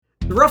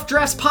The Rough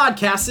Drafts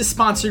podcast is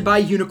sponsored by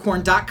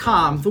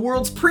Unicorn.com, the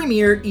world's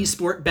premier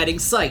esport betting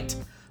site.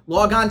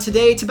 Log on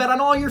today to bet on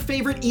all your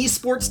favorite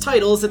esports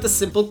titles at the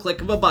simple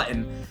click of a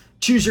button.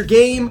 Choose your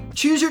game,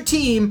 choose your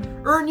team,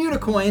 earn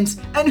unicoins,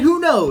 and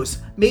who knows,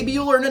 maybe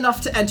you'll earn enough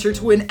to enter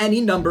to win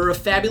any number of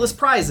fabulous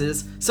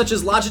prizes, such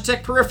as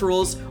Logitech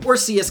peripherals or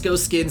CSGO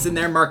skins in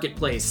their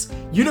marketplace.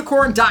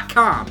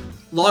 Unicorn.com.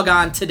 Log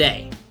on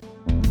today.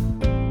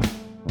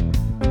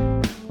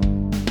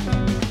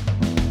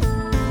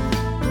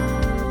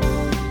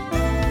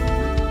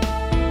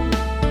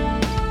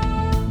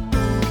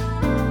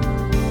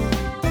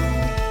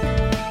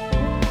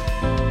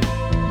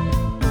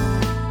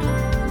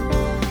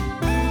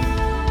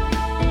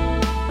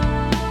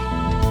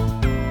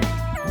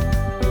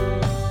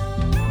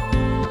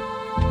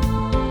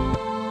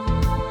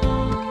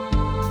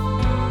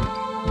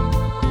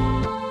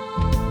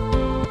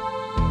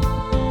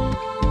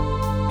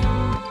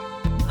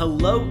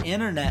 Hello,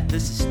 Internet.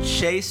 This is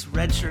Chase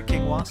Redshirt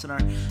King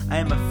Wassenaar. I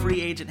am a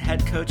free agent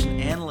head coach and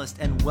analyst,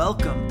 and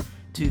welcome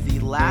to the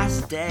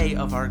last day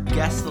of our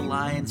Guess the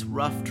Lions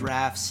Rough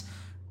Drafts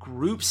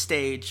group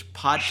stage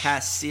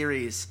podcast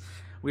series.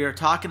 We are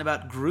talking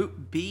about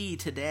Group B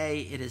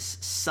today. It is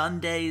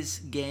Sunday's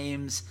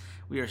games.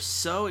 We are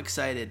so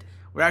excited.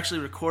 We're actually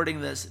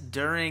recording this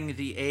during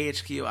the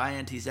AHQ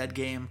INTZ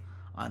game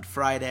on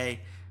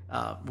Friday.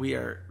 We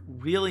are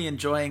really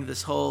enjoying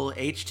this whole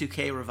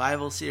H2K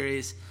revival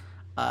series,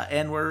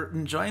 and we're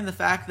enjoying the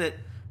fact that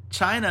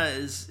China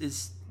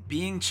is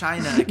being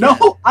China again.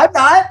 No, I'm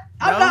not.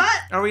 I'm not.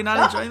 Are we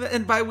not enjoying that?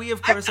 And by we,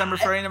 of course, I'm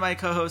referring to my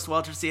co-host,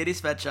 Walter C.A.D.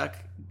 Svetchuk.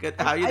 Good.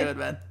 How you doing,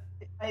 man?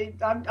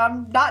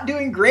 I'm not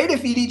doing great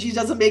if EDG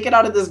doesn't make it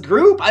out of this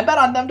group. I bet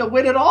on them to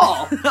win it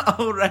all.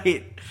 Oh,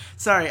 right.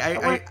 Sorry,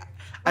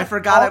 I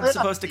forgot I'm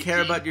supposed to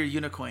care about your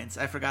unicoins.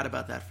 I forgot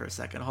about that for a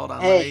second. Hold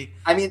on. Hey,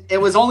 I mean, it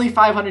was only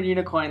 500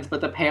 unicoins,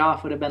 but the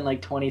payoff would have been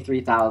like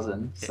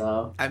 23,000.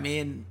 So I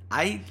mean,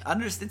 I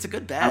understand. It's a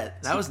good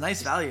bet. That was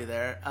nice value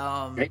there.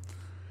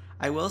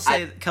 I will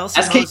say,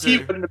 Kelsey SKT Moser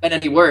wouldn't have been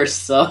any worse.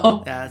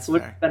 So yeah, that's it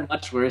would have been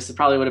much worse. It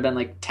probably would have been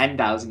like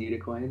 10,000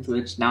 unicoins,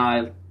 which now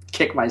I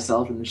kick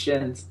myself in the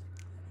shins.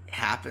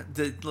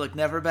 Happened. Look,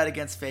 never bet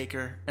against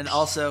Faker. And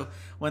also,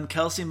 when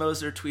Kelsey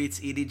Moser tweets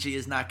EDG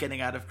is not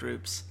getting out of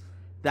groups,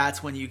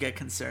 that's when you get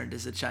concerned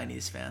as a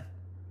Chinese fan,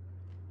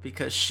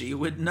 because she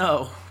would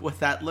know what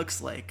that looks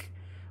like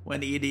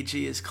when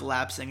EDG is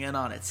collapsing in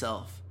on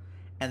itself,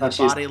 and the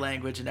body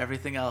language and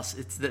everything else.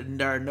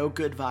 There are no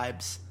good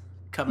vibes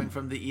coming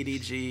from the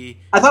EDG.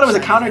 I thought it was a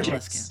counter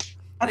jinx.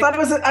 I thought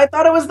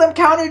it was them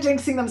counter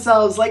jinxing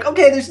themselves. Like,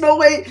 okay, there's no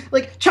way.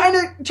 Like,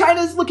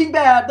 China's looking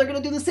bad. They're gonna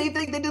do the same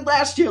thing they did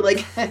last year.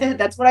 Like,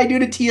 that's what I do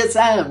to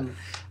TSM.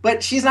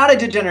 But she's not a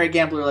degenerate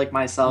gambler like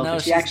myself. No,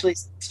 she actually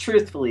speaks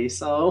truthfully.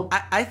 So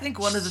I think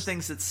one of the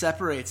things that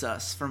separates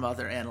us from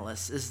other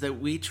analysts is that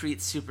we treat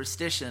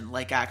superstition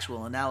like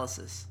actual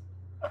analysis,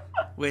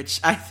 which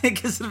I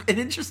think is an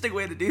interesting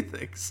way to do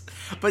things.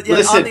 But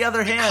yet, on the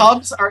other hand,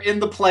 Cubs are in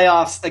the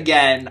playoffs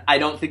again. I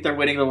don't think they're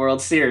winning the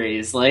World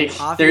Series. Like,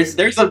 there's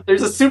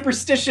a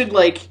superstition.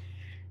 Like,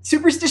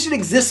 superstition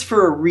exists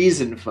for a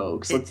reason,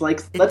 folks.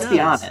 Let's be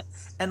honest.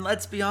 And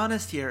let's be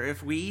honest here,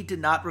 if we did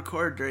not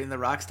record during the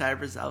Rocks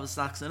Tigers Albus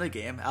Knox in a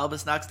game,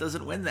 Albus Knox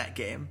doesn't win that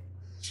game.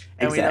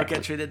 And we don't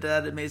get treated to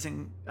that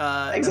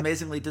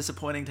amazingly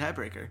disappointing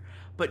tiebreaker.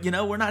 But,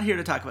 we're not here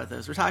to talk about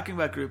those. We're talking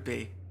about Group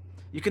B.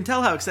 You can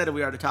tell how excited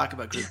we are to talk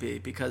about Group B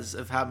because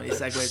of how many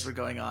segues were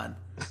going on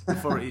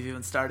before we've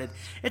even started.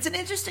 It's an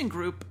interesting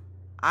group.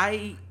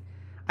 I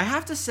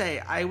have to say,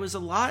 I was a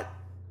lot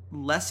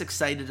less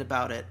excited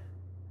about it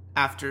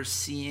after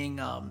seeing,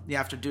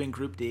 after doing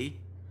Group D.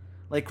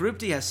 Like, Group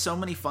D has so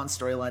many fun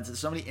storylines and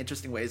so many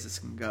interesting ways this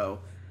can go.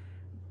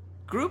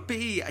 Group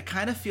B, I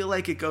kind of feel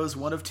like it goes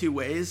one of two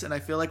ways, and I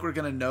feel like we're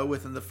going to know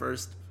within the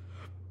first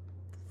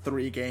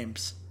 3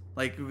 games.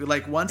 Like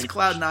once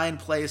Cloud9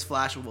 plays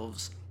Flash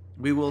Wolves,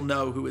 we will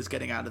know who is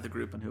getting out of the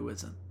group and who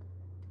isn't.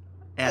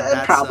 And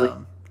that's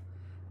probably.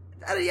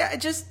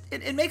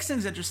 It makes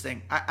things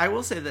interesting. I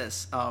will say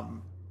this,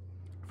 from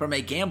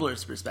a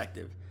gambler's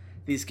perspective,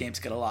 these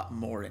games get a lot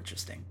more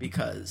interesting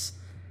because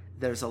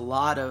there's a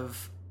lot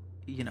of,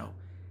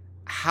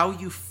 how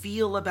you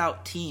feel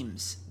about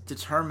teams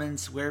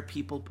determines where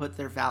people put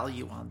their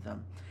value on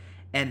them.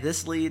 And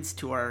this leads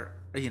to our,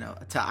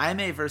 to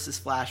IMA versus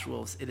Flash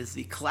Wolves. It is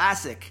the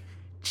classic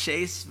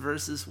Chase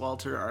versus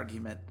Walter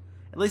argument.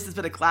 At least it's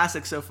been a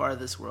classic so far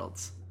this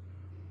Worlds.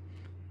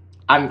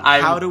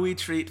 How do we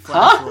treat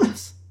Flash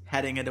Wolves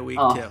heading into week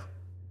 2?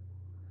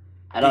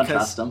 I don't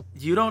trust them.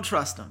 You don't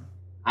trust them.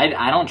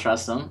 I don't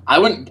trust them. I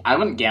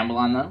wouldn't gamble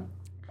on them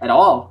at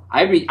all.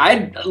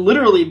 I'd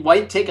literally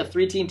take a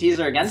 3-team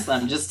teaser against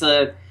them just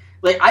to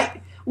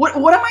what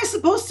am I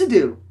supposed to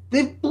do?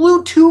 They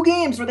blew 2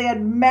 games where they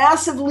had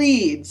massive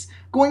leads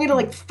going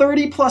into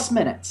 30 plus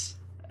minutes.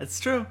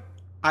 It's true.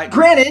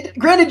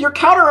 Granted, your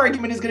counter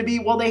argument is going to be,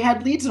 well, they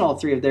had leads in all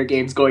 3 of their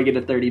games going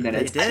into 30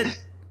 minutes. They did.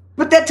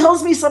 But that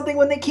tells me something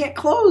when they can't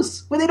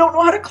close, when they don't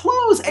know how to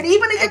close. And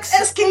even against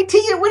SKT,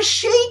 it was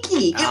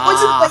shaky. It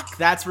wasn't like...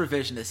 That's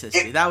revisionist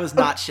history. That was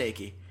not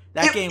shaky.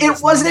 That game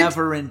was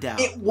never in doubt.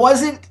 It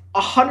wasn't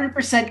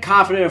 100%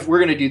 confident if we're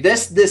going to do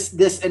this,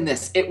 and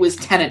this. It was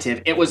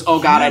tentative. It was,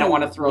 oh God, I don't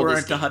want to throw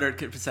this. We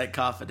weren't 100%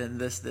 confident in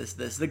this.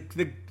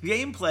 The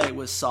gameplay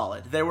was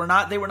solid. They were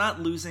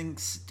not losing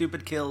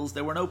stupid kills.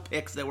 There were no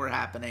picks that were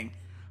happening.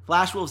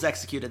 Flash Wolves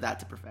executed that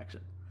to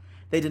perfection.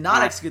 They did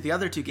not execute the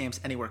other two games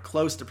anywhere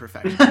close to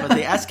perfection. But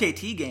the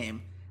SKT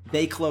game,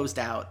 they closed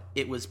out.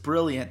 It was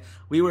brilliant.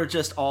 We were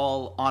just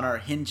all on our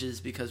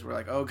hinges because we're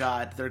like, oh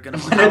God, they're going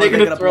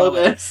to throw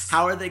this?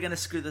 How are they going to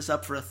screw this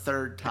up for a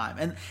third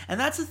time? And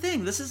that's the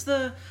thing. This is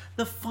the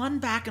fun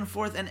back and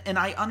forth. And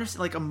I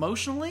understand, like,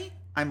 emotionally,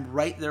 I'm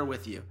right there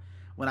with you.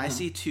 When I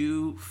see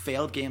two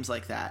failed games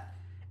like that,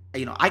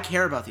 I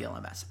care about the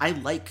LMS. I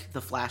like the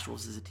Flash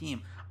Wolves as a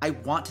team. I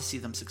want to see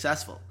them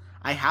successful.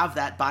 I have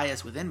that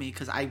bias within me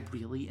because I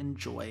really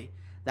enjoy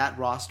that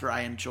roster.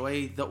 I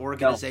enjoy the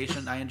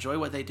organization. I enjoy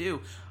what they do.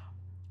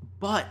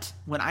 But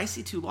when I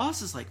see two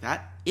losses like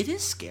that, it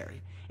is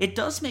scary. It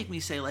does make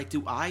me say, like,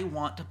 do I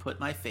want to put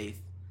my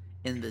faith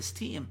in this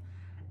team?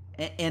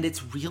 And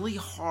it's really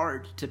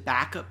hard to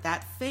back up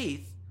that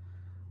faith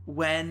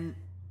when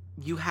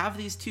you have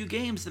these two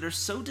games that are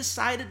so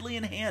decidedly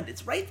in hand.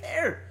 It's right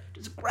there.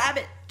 Just grab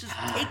it. Just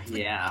take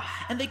it.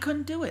 And they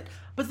couldn't do it.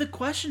 But the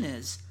question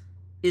is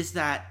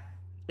that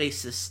a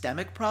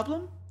systemic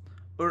problem,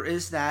 or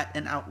is that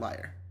an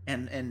outlier?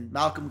 And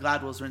Malcolm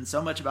Gladwell's written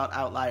so much about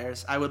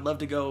outliers. I would love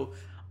to go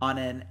on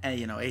a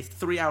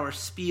 3-hour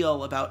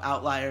spiel about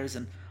outliers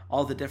and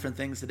all the different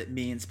things that it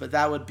means, but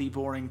that would be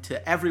boring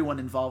to everyone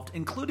involved,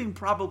 including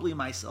probably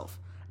myself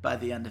by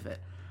the end of it.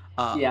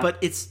 But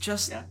it's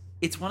just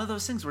it's one of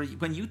those things where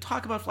when you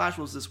talk about Flash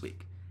Wolves this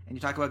week and you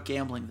talk about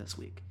gambling this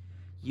week,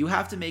 you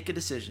have to make a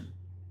decision.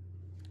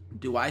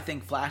 Do I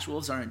think Flash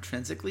Wolves are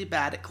intrinsically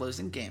bad at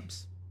closing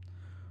games?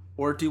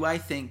 Or do I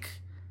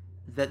think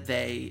that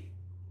they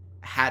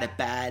had a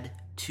bad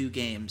 2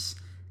 games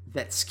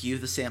that skew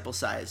the sample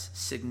size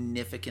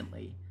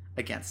significantly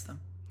against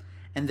them?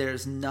 And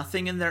there's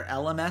nothing in their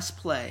LMS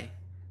play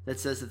that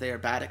says that they are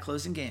bad at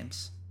closing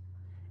games.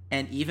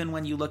 And even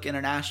when you look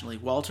internationally,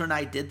 Walter and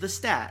I did the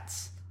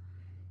stats.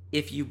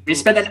 We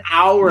spent an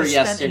hour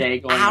yesterday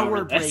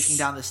breaking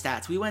down the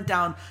stats. We went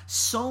down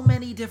so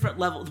many different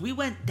levels. We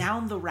went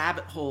down the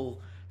rabbit hole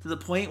to the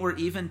point where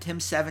even Tim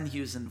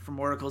Sevenhusen from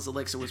Oracle's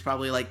Elixir was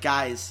probably like,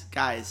 guys,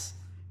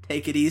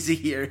 take it easy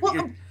here.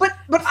 Well, but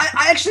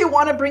I actually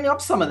want to bring up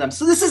some of them.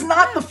 So this is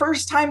not the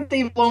first time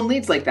they've blown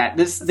leads like that.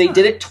 They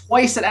did it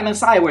twice at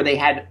MSI where they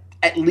had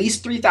at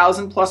least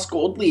 3,000 plus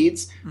gold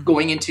leads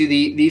going into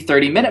the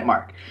 30-minute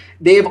mark.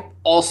 They've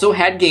also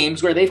had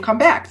games where they've come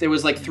back. There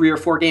was like 3 or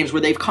 4 games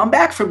where they've come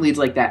back from leads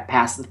like that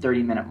past the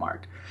 30-minute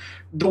mark.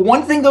 The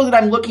one thing, though, that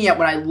I'm looking at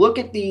when I look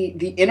at the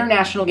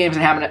international games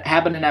that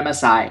happen in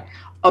MSI,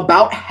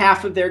 about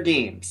half of their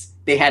games,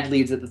 they had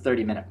leads at the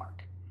 30-minute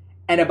mark.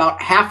 And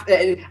about half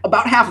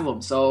of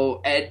them.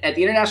 So at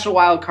the international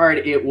wild card,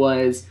 it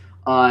was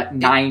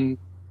 9.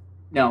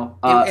 No,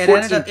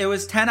 14. It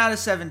was 10 out of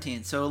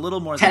 17, so a little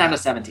more. 10 out of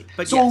 17,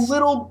 but so yes.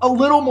 a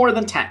little more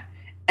than 10.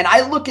 And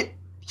I look at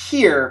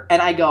here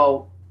and I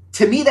go,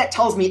 to me that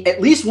tells me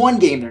at least one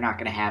game they're not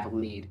going to have a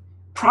lead,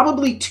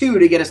 probably 2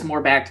 to get us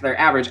more back to their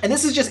average. And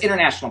this is just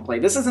international play.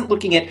 This isn't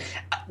looking at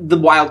the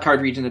wild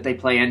card region that they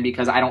play in,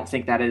 because I don't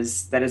think that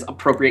is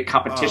appropriate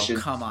competition. Oh,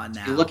 come on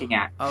now. To be looking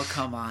at. Oh,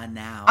 come on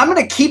now. I'm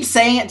going to keep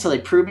saying it until they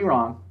prove me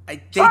wrong.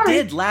 They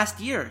did last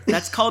year.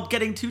 That's called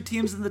getting 2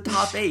 teams in the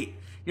top 8.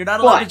 You're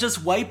not allowed to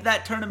just wipe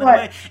that tournament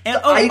away. And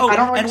I don't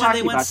know and when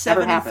they went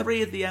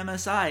 7-3 at the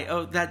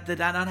MSI, that did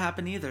not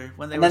happen either.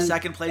 When they were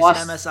second place at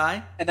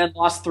MSI, and then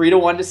lost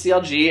 3-1 to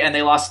CLG, and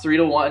they lost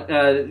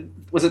 3-1.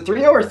 Was it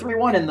 3-0 or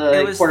 3-1 in the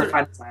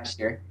quarterfinals last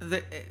year?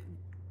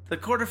 The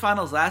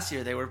quarterfinals last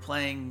year, they were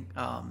playing.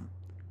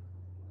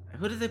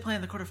 Who did they play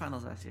in the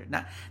quarterfinals last year?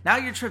 Now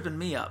you're tripping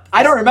me up.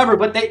 I don't remember,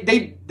 but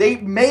they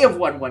may have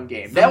won one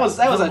game. That was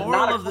the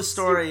moral of the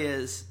story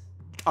is: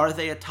 are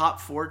they a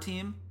top 4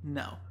 team?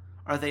 No.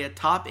 Are they a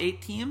top 8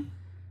 team?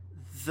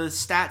 The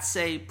stats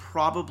say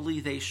probably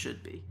they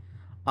should be.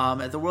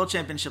 At the World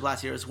Championship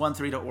last year, it was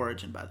 1-3 to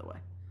Origin, by the way.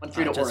 1-3 to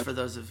Origin. Just for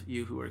those of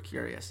you who are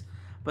curious.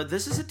 But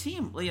this is a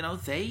team,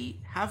 they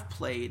have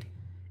played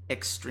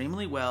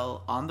extremely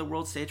well on the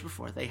world stage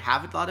before. They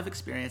have a lot of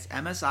experience.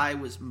 MSI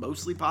was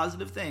mostly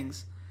positive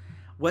things.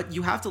 What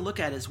you have to look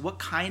at is what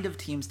kind of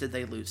teams did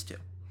they lose to?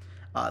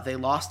 They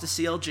lost to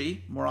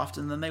CLG more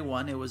often than they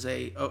won. It was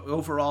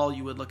overall,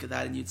 you would look at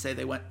that and you'd say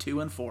they went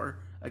 2-4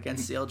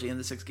 against CLG in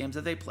the 6 games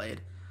that they played.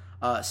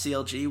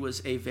 CLG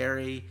was a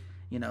very,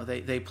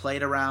 they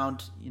played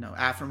around,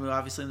 Aframu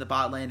obviously in the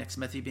bot lane,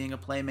 Xmithie being a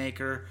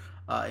playmaker.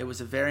 It was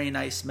a very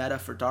nice meta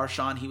for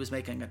Darshan. He was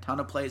making a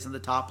ton of plays in the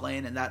top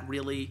lane, and that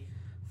really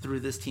threw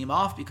this team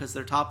off because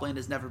their top lane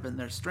has never been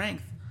their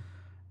strength.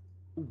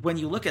 When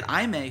you look at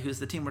IME, who's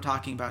the team we're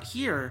talking about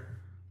here,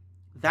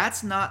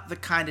 that's not the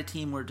kind of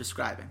team we're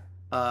describing.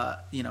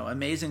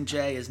 Amazing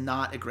J is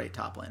not a great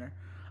top laner.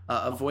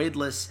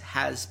 Voidless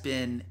has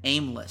been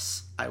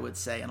aimless, I would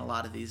say, in a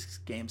lot of these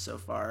games so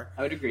far.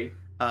 I would agree.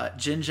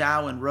 Jin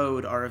Zhao and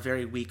Road are a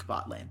very weak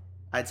bot lane.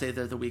 I'd say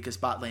they're the weakest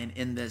bot lane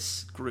in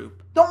this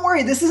group. Don't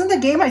worry, this isn't the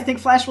game I think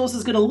Flash Wolves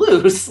is going to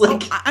lose.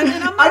 Like, I mean,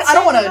 I'm not I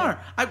don't want to.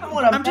 I don't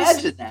want to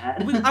imagine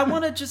that. I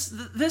want to just.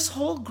 This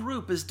whole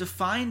group is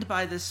defined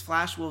by this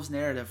Flash Wolves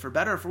narrative, for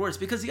better or for worse.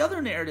 Because the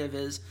other narrative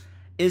is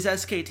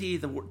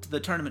SKT the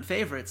tournament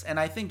favorites, and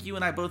I think you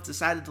and I both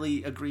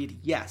decidedly agreed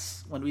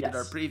yes when we did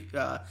our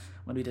preview,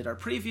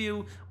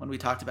 when we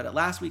talked about it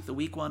last week, the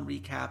week 1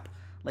 recap.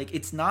 Like,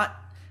 it's not.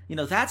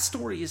 That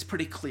story is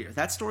pretty clear.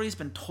 That story has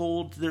been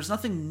told. There's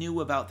nothing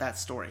new about that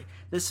story.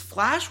 This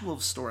Flash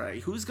Wolves story,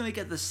 who's going to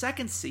get the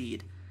second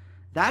seed,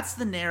 that's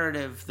the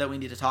narrative that we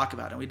need to talk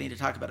about. And we need to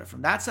talk about it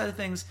from that side of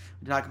things.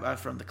 We need to talk about it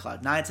from the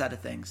Cloud9 side of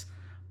things.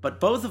 But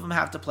both of them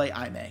have to play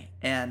IMEI.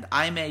 And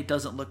IMEI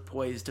doesn't look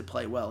poised to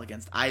play well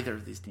against either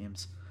of these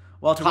teams.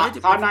 Well,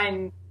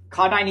 Cloud9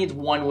 needs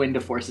one win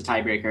to force a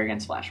tiebreaker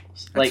against Flash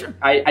Wolves.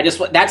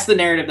 That's the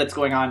narrative that's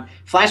going on.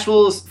 Flash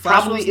Wolves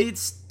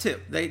needs two.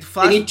 They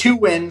need 2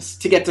 wins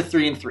to get to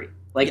 3-3.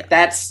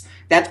 That's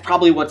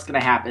probably what's going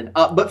to happen.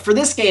 But for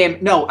this game,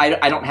 no,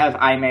 I don't have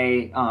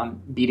IMEI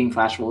beating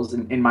Flash Wolves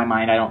in my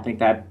mind. I don't think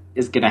that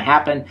is going to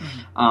happen.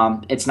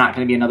 Mm-hmm. It's not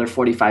going to be another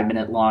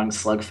 45-minute long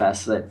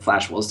slugfest that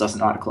Flash Wolves doesn't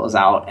know how to close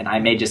out, and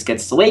IMEI just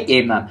gets to late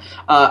game them.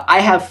 I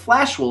have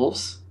Flash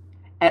Wolves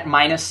at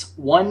minus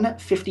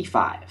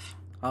 155.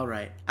 All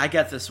right, I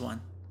get this one.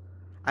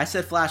 I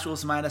said Flash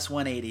Wolves minus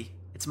 180.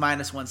 It's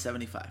minus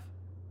 175.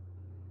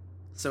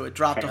 So it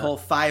dropped a whole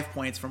 5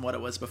 points from what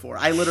it was before.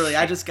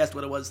 I just guessed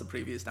what it was the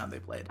previous time they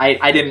played.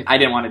 I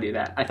didn't want to do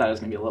that. I thought it was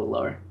going to be a little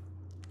lower.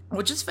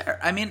 Which is fair.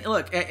 I mean,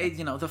 look,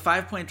 the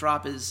 5 point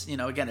drop is,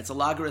 again, it's a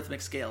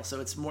logarithmic scale,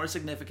 so it's more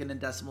significant in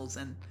decimals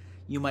than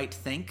you might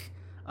think,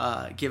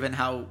 given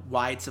how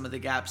wide some of the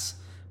gaps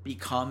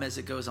become as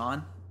it goes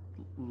on.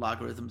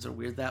 Logarithms are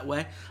weird that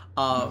way.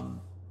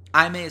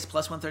 IMEI is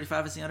plus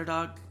 135 as the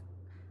underdog.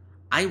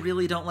 I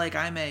really don't like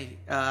IMEI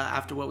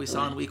after what we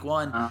saw in week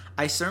 1.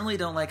 I certainly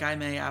don't like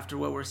IMEI after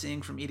what we're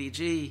seeing from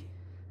EDG.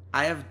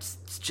 I have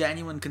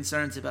genuine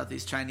concerns about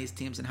these Chinese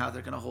teams and how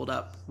they're going to hold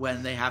up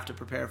when they have to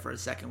prepare for a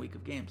second week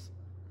of games.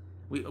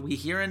 We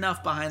hear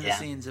enough behind the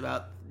scenes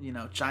about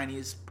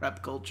Chinese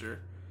prep culture.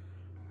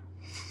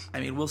 I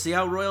mean, we'll see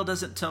how Royal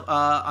does it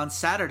on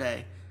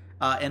Saturday.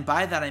 And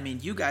by that, I mean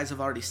you guys have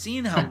already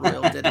seen how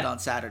Royal did it on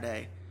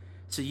Saturday.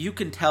 So you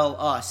can tell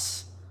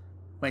us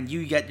when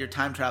you get your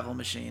time travel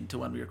machine to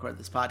when we record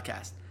this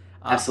podcast.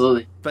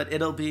 Absolutely. But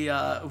it'll be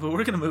we're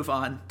going to move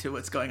on to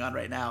what's going on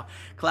right now.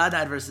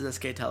 Cloud9 versus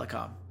SK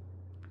Telecom.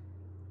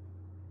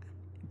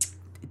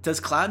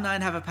 Does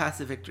Cloud9 have a path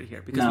to victory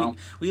here? Because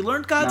we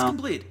learned Gods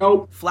Complete.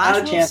 Nope.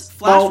 Flash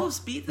Wolves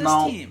beat this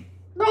team.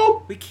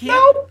 Nope. We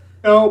can't.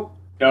 Nope.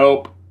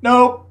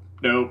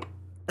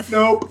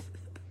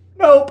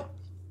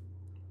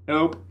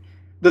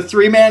 The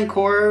 3-man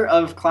core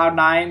of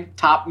Cloud9,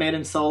 top, mid,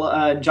 and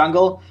solo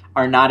jungle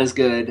are not as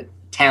good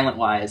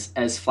talent-wise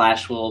as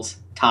Flash Wolves,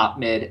 top,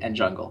 mid, and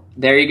jungle.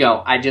 There you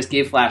go. I just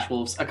gave Flash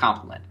Wolves a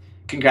compliment.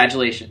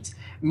 Congratulations.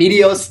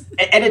 Meteos,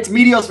 and it's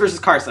Meteos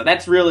versus Karsa.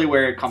 That's really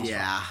where it comes from.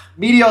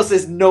 Meteos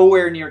is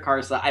nowhere near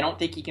Karsa. I don't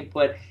think he can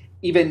put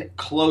even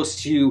close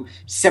to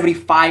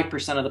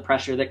 75% of the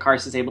pressure that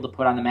Karsa is able to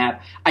put on the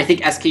map. I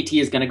think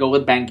SKT is going to go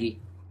with Bengi.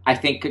 I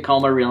think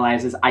Kakoma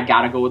realizes I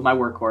got to go with my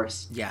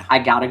workhorse. Yeah. I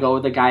got to go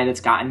with the guy that's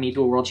gotten me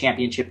to a world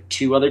championship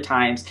 2 other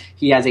times.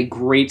 He has a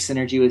great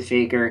synergy with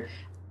Faker.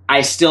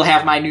 I still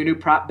have my Nunu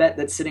prop bet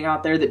that's sitting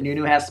out there that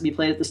Nunu has to be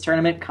played at this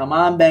tournament. Come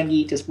on,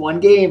 Bengi. Just one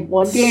game.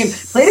 Play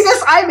it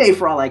against IMEI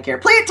for all I care.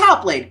 Play it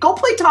top lane. Go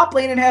play top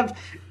lane and have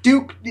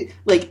Duke.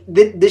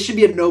 This should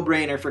be a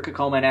no-brainer for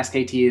Kakoma and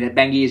SKT that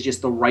Bengi is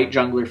just the right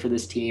jungler for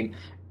this team.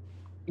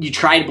 You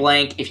tried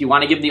Blank. If you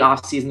want to give the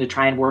offseason to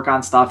try and work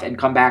on stuff and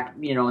come back,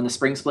 in the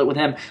spring split with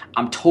him,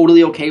 I'm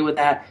totally okay with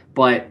that.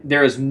 But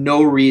there is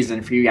no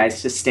reason for you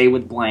guys to stay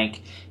with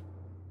Blank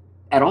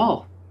at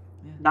all.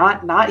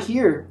 Not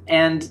here.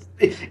 And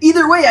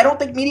either way, I don't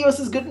think Meteos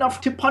is good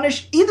enough to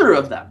punish either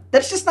of them.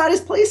 That's just not his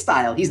play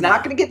style. He's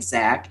not going to get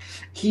Zac.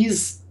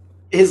 His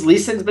Lee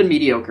Sin's been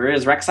mediocre.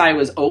 His Rek'Sai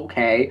was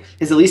okay.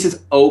 His Elise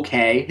is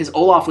okay. His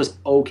Olaf was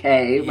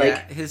okay.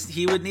 Yeah,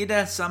 he would need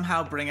to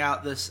somehow bring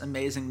out this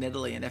amazing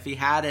Nidalee, and if he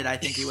had it, I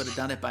think he would have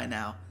done it by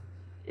now.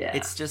 Yeah.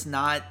 It's just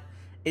not...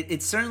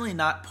 It's certainly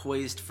not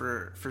poised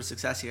for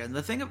success here. And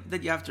the thing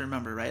that you have to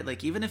remember, right?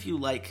 Like, even if you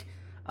like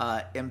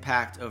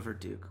Impact over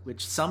Duke,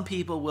 which some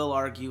people will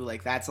argue,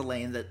 like, that's a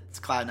lane that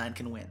Cloud9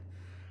 can win.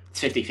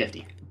 It's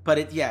 50-50. But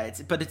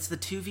it's the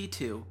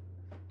 2v2.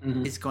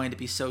 Is going to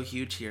be so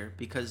huge here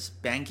because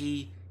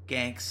Bengi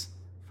ganks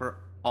for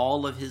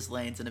all of his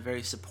lanes in a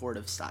very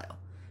supportive style.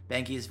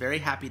 Bengi is very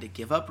happy to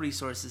give up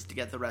resources to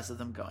get the rest of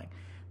them going.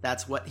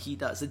 That's what he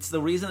does. It's the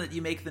reason that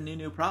you make the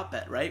Nunu prop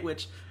bet, right?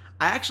 Which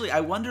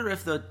I wonder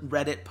if the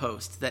Reddit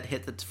post that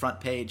hit the front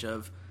page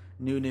of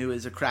Nunu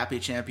is a crappy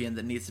champion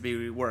that needs to be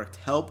reworked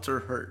helped or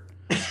hurt.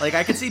 Like,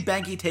 I could see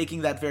Bengi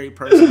taking that very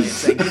personally and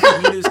saying, you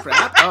think Nunu's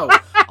crap? Oh,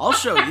 I'll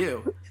show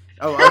you.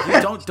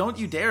 Don't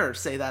you dare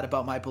say that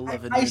about my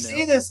beloved Nunu.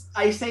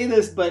 I say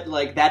this, but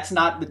like that's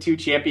not the two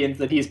champions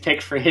that he's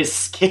picked for his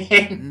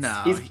skins.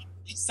 No,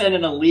 he's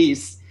sending a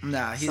lease.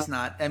 No, he's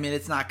not. I mean,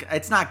 it's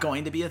not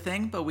going to be a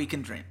thing, but we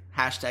can dream.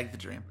 Hashtag the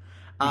dream.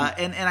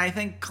 And I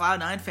think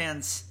Cloud9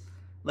 fans,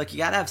 look, you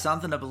gotta have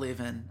something to believe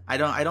in. I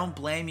don't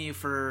blame you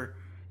for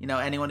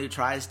anyone who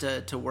tries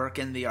to work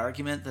in the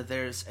argument that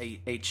there's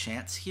a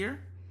chance here.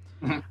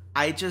 Mm-hmm.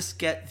 I just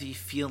get the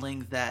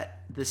feeling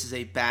that this is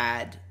a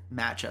bad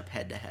matchup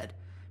head-to-head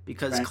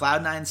because right.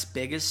 Cloud9's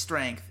biggest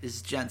strength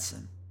is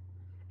Jensen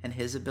and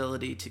his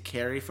ability to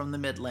carry from the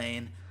mid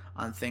lane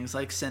on things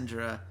like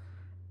Syndra.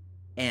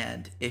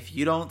 And if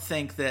you don't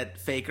think that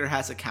Faker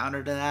has a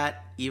counter to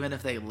that, even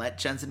if they let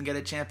Jensen get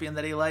a champion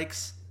that he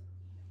likes,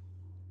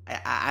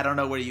 I don't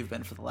know where you've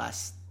been for the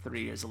last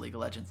 3 years of League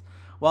of Legends.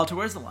 Walter,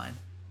 where's the line?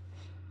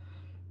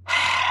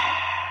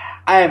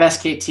 I have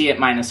SKT at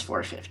minus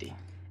 450.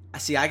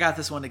 See, I got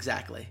this one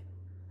exactly.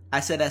 I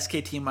said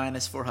SKT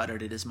minus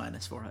 400. It is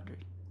minus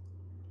 400.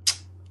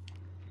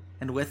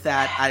 And with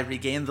that, I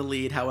regained the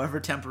lead, however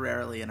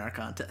temporarily, in our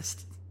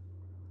contest.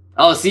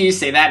 Oh, see, you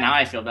say that, now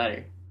I feel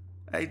better.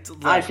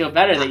 I feel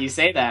better that you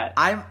say that.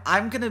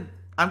 I'm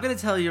gonna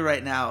tell you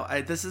right now.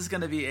 This is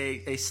gonna be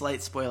a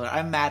slight spoiler.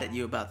 I'm mad at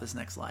you about this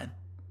next line.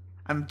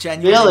 I'm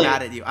genuinely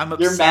mad at you. I'm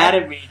upset. You're mad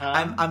at me,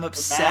 huh? I'm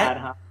upset. Mad,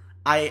 huh?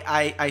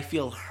 I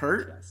feel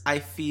hurt. I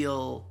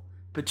feel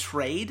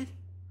betrayed.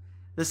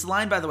 This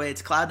line, by the way,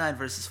 it's Cloud9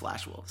 versus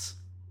Flash Wolves.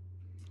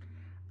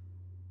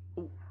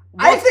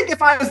 I think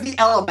if I was the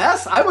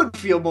LMS, I would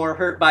feel more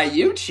hurt by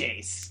you,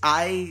 Chase.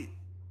 I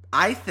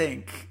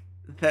think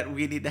that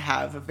we need to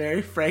have a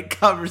very frank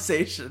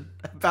conversation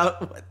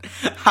about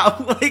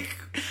how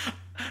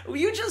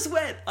you just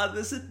went on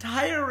this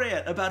entire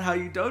rant about how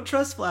you don't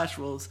trust Flash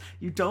Wolves,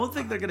 you don't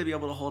think they're going to be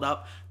able to hold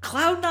up.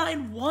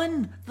 Cloud9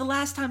 won the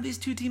last time these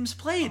two teams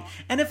played,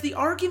 and if the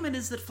argument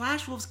is that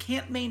Flash Wolves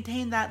can't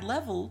maintain that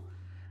level,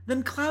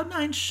 then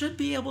Cloud9 should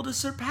be able to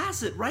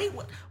surpass it, right?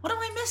 What am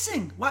I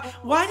missing? Why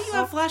do you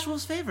have Flash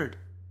Wolves favored?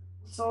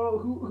 So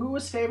who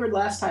was favored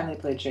last time they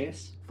played,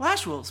 Chase?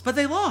 Flash Wolves, but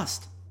they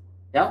lost.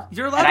 Yep.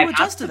 You're allowed to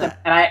adjust to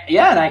that. And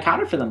I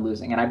counted for them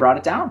losing, and I brought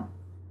it down.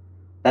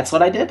 That's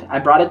what I did. I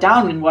brought it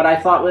down in what I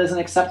thought was an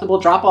acceptable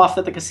drop-off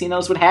that the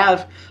casinos would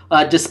have,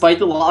 despite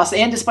the loss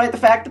and despite the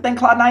fact that then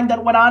Cloud9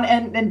 then went on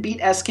and beat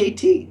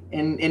SKT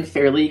in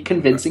fairly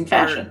convincing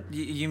fashion.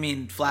 You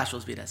mean Flash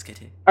Wolves beat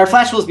SKT? Or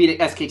Flash Wolves beat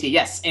SKT,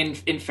 yes,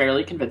 in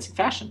fairly convincing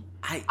fashion.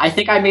 I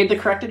think I made the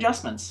correct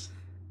adjustments.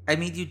 I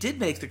mean, you did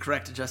make the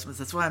correct adjustments.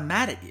 That's why I'm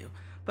mad at you.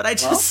 But I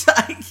just...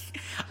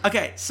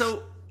 okay,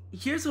 so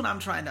here's what I'm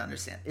trying to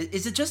understand.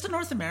 Is it just a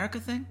North America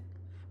thing?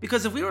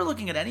 Because if we were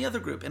looking at any other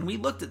group, and we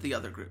looked at the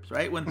other groups,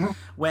 right?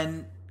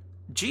 When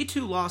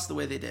G2 lost the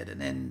way they did, and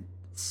then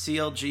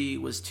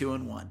CLG was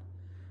 2-1.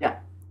 Yeah.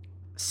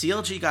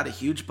 CLG got a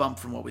huge bump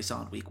from what we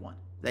saw in week 1.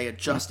 They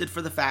adjusted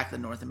for the fact that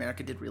North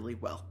America did really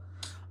well.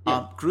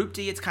 Yeah. Group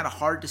D, it's kind of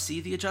hard to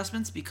see the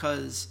adjustments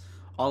because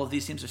all of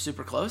these teams are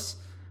super close,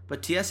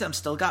 but TSM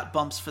still got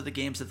bumps for the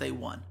games that they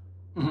won.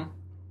 Mm-hmm.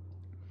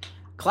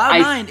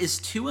 Cloud9 is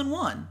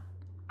 2-1.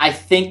 I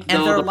think, though,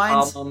 and their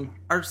lines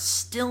are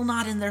still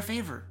not in their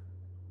favor.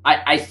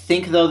 I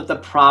think, though, that the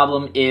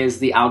problem is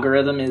the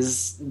algorithm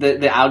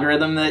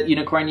that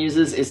Unicorn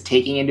uses is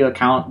taking into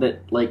account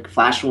that like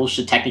Flash Wolves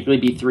should technically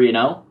be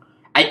 3-0.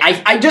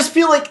 I just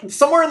feel like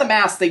somewhere in the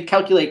math they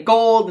calculate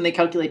gold and they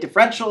calculate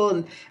differential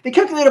and they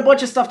calculate a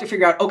bunch of stuff to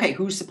figure out, okay,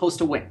 who's supposed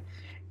to win.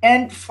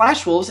 And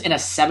Flash Wolves in a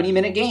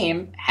 70-minute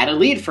game had a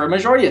lead for a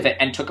majority of it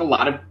and took a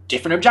lot of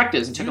different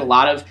objectives and took a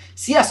lot of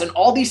CS and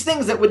all these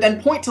things that would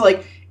then point to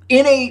like,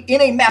 in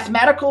a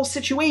mathematical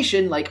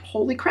situation, like,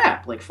 holy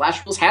crap, like,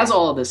 Flash Wolves has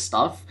all of this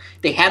stuff.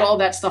 They had all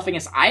that stuff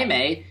against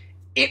IMA.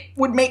 It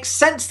would make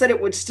sense that it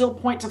would still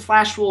point to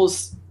Flash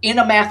Wolves in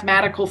a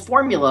mathematical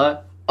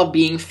formula of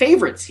being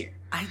favorites here.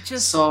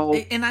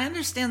 And I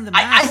understand the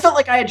math. I felt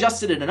like I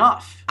adjusted it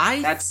enough.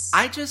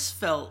 I just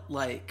felt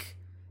like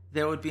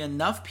there would be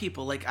enough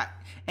people,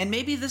 and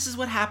maybe this is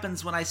what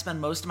happens when I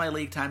spend most of my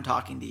league time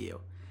talking to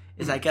you.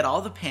 Is I get all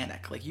the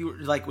panic.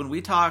 Like when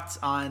we talked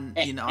on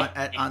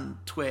on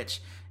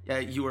Twitch,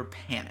 you were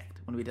panicked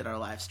when we did our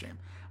live stream.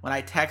 When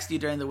I text you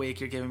during the week,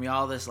 you're giving me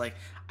all this I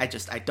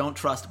don't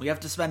trust him. We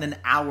have to spend an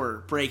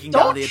hour breaking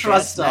down the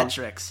advanced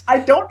metrics. I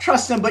don't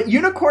trust him, but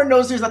Unicorn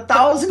knows there's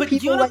 1,000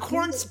 people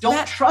Unicorn's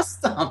don't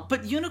trust them.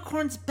 But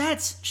Unicorn's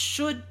bets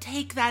should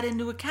take that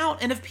into account.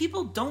 And if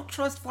people don't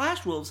trust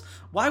Flash Wolves,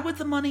 why would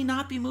the money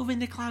not be moving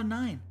to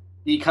Cloud9?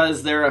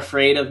 Because they're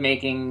afraid of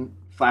making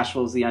Flash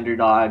Wolves the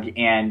underdog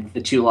and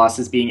the 2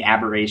 losses being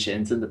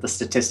aberrations and that the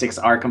statistics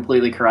are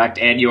completely correct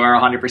and you are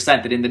 100%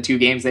 that in the 2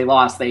 games they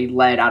lost, they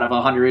led out of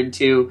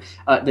 102.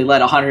 They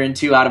led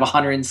 102 out of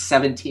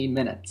 117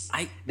 minutes.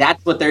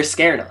 That's what they're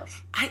scared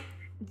of. I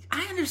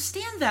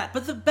understand that,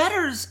 but the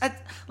bettors,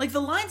 the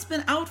line's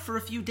been out for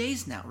a few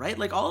days now, right?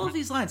 Like all of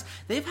these lines,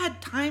 they've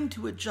had time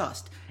to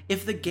adjust.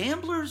 If the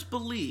gamblers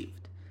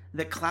believed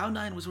that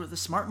Cloud9 was where the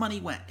smart money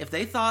went, if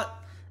they thought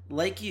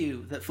like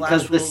you that Flash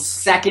Wolves... Because the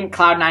second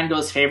Cloud9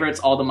 goes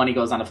favorites, all the money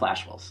goes on to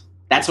Flash Wolves.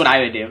 That's what I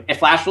would do. If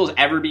Flash Wolves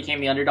ever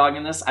became the underdog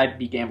in this, I'd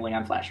be gambling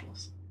on Flash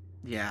Wolves.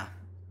 Yeah.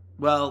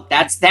 Well,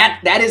 that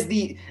is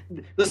the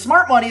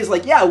smart money is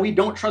like, yeah, we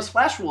don't trust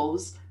Flash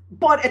Wolves,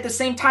 but at the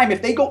same time,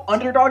 if they go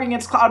underdog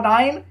against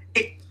Cloud9,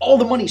 all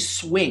the money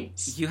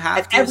swings. You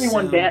have to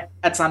everyone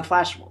bets on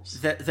Flash Wolves.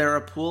 They're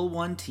a Pool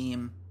 1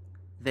 team.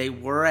 They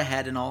were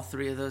ahead in all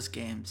 3 of those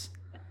games.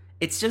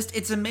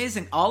 It's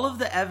amazing. All of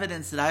the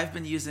evidence that I've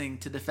been using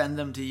to defend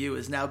them to you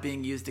is now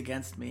being used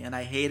against me, and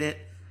I hate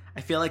it. I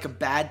feel like a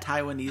bad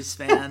Taiwanese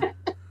fan.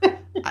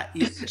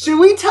 Should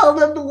we tell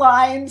them the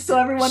line so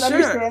everyone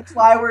understands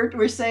why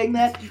we're saying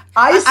that?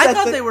 I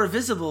thought they were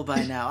visible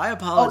by now. I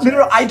apologize. Oh,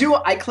 no, I do.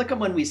 I click them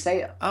when we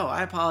say it. Oh,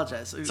 I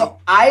apologize. So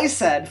I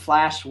said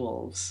Flash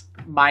Wolves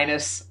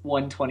minus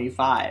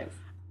 125.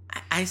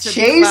 I said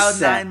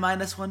Cloud9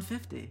 minus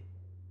 150.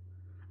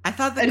 I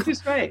thought that. That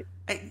is right.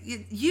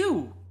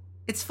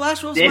 It's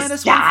Flash Wolves this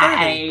minus guy.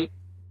 130.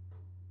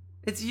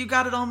 You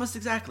got it almost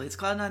exactly. It's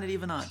Cloud9 at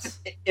even odds.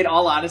 In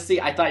all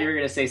honesty, I thought you were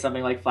going to say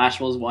something like Flash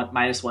Wolves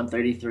minus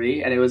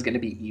 133, and it was going to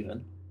be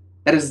even.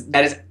 That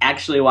is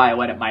actually why I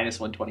went at minus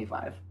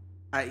 125.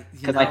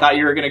 Because I thought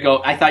you were going to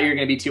go. I thought you were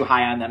going to be too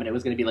high on them, and it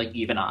was going to be like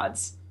even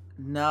odds.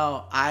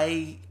 No,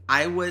 I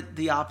went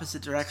the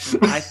opposite direction.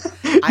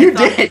 You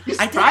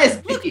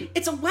surprised me.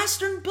 It's a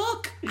Western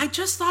book. I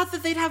just thought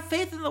that they'd have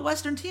faith in the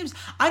Western teams.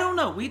 I don't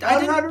know.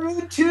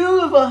 102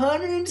 of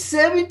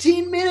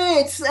 117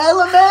 minutes.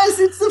 LMS,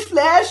 it's the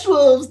Flash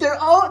Wolves. They're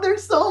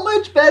so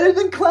much better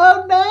than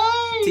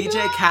Cloud9.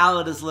 TJ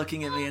Khaled is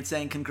looking at me and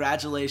saying,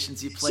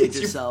 "Congratulations, you played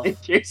yourself."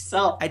 That's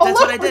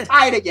what I did.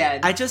 Tied again.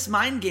 I just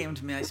mind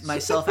gamed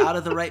myself out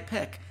of the right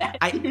pick.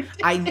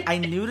 I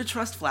knew to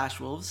trust Flash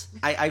Wolves.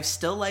 I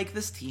still like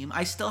this team.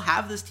 I still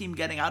have this team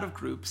getting out of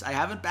groups. I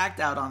haven't backed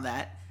out on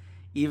that,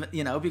 even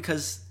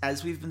because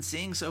as we've been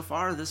seeing so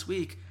far this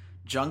week,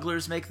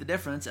 junglers make the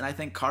difference, and I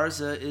think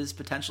Karza is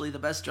potentially the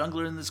best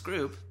jungler in this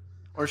group,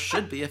 or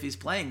should be if he's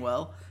playing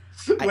well.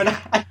 When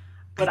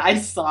I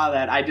saw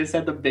that, I just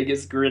had the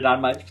biggest grin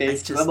on my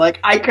face. I'm like,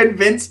 I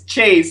convinced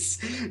Chase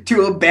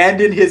to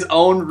abandon his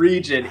own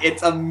region.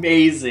 It's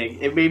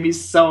amazing. It made me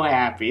so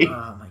happy.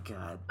 Oh my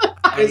god!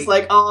 I was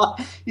like, oh,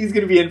 he's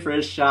gonna be in for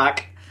a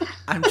shock.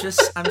 I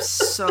was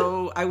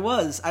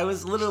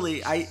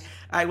literally, I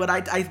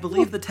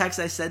believe the text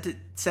I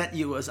sent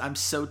you was, "I'm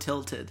so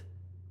tilted."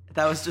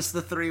 That was just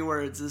the 3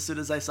 words as soon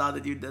as I saw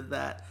that you did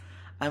that.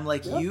 I'm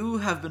like, You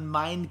have been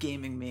mind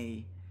gaming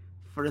me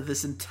for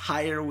this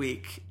entire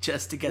week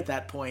just to get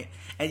that point.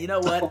 And you know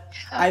what?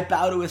 I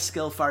bow to a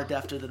skill far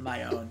defter than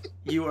my own.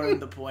 You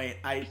earned the point.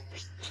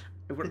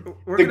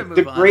 We're going to move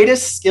on. The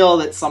greatest skill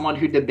that someone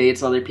who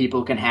debates other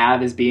people can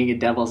have is being a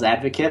devil's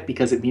advocate,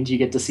 because it means you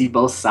get to see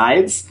both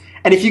sides.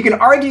 And if you can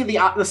argue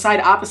the side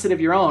opposite of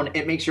your own,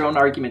 it makes your own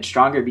argument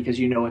stronger because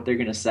you know what they're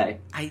going to say.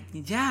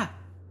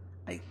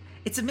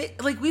 It's amazing.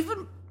 Like, we've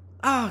been...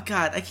 Oh,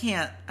 God, I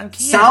can't.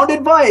 Sound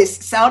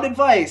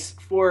advice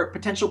for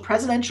potential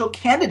presidential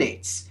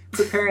candidates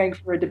preparing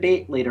for a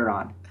debate later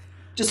on.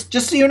 Just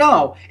so you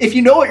know, if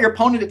you know what your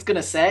opponent is going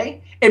to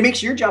say, it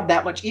makes your job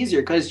that much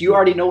easier because you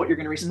already know what you're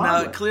going to respond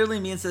with. No, it clearly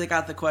means that they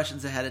got the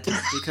questions ahead of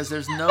time, because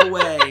there's no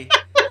way...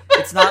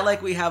 It's not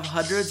like we have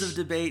hundreds of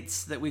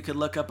debates that we could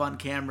look up on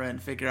camera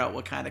and figure out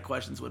what kind of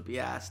questions would be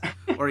asked,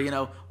 or,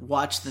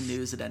 watch the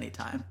news at any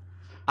time.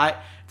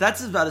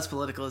 That's about as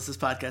political as this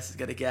podcast is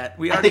going to get.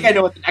 I think I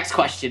know what the next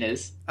question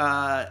is.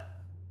 How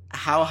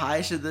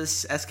high should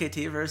this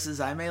SKT versus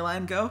IMEI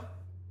line go?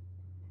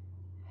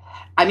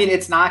 I mean,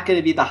 it's not going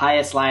to be the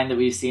highest line that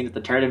we've seen at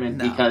the tournament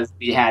because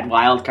we had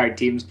wildcard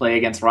teams play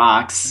against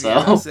Rocks.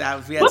 So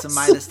we had some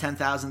minus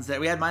 10,000s there.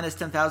 We had minus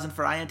 10,000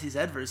 for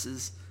INTZ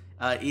versus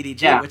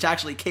EDG, which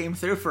actually came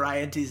through for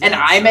INTZ. And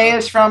IMEI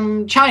is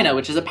from China,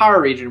 which is a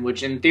power region,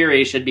 which in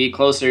theory should be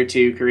closer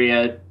to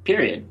Korea,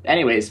 period.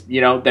 Anyways,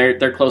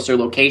 they're closer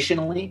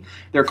locationally.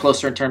 They're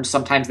closer in terms,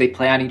 sometimes they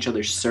play on each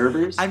other's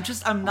servers.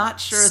 I'm not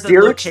sure that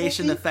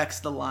location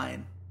affects the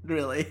line,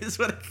 really, is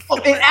what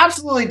it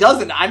absolutely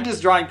doesn't. I'm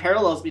just drawing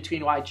parallels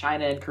between why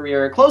China and Korea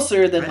are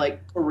closer than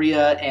like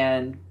Korea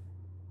and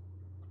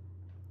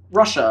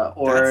Russia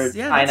or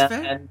China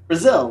and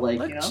Brazil.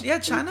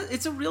 China,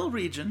 it's a real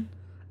region.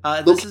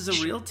 This is a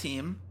real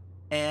team,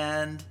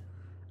 and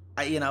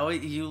by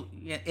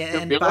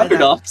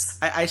underdogs.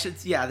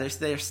 That,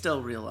 they're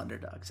still real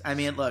underdogs. I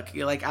mean, look,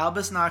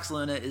 Albus Nox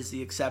Luna is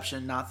the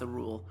exception, not the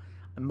rule.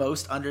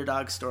 Most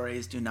underdog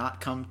stories do not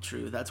come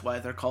true. That's why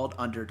they're called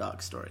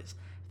underdog stories.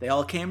 If they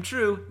all came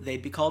true,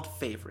 they'd be called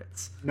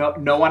favorites. No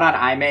one on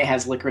IMEI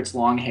has Licorice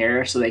long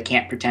hair, so they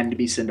can't pretend to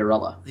be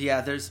Cinderella.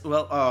 Yeah,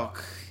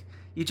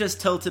 you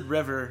just tilted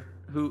River,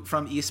 who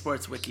from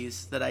Esports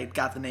Wikis, that I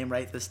got the name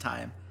right this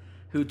time,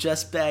 who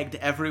just begged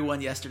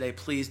everyone yesterday,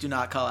 please do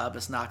not call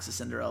Albus Nox a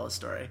Cinderella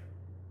story.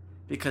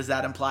 because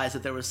that implies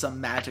that there was some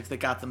magic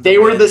that got them. They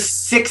were the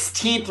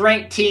 16th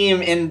ranked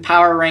team in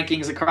power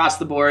rankings across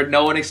the board.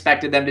 No one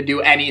expected them to do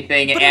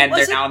anything, and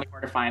they're now in the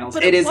quarterfinals.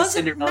 But it is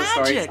wasn't a Cinderella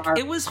magic. story.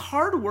 It was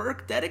hard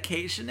work,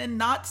 dedication, and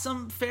not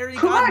some fairy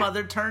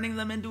godmother turning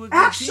them into a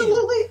good team.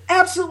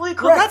 Absolutely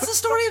correct. Well, that's the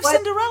story of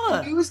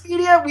Cinderella. News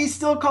media, we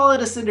still call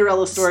it a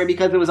Cinderella story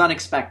because it was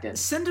unexpected.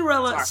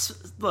 Cinderella,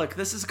 look,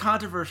 this is a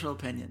controversial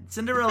opinion.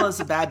 Cinderella is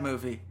a bad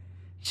movie.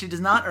 She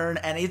does not earn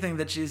anything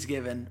that she's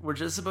given. We're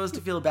just supposed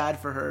to feel bad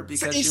for her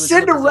because she was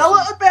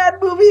Cinderella a bad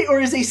movie, or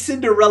is a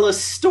Cinderella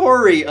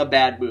story a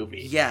bad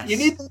movie? Yes.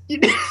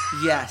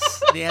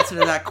 Yes. The answer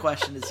to that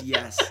question is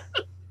yes.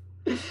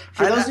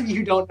 For those of you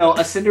who don't know,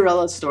 A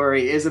Cinderella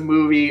Story is a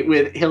movie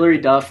with Hilary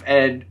Duff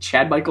and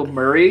Chad Michael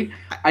Murray,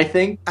 I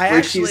think. I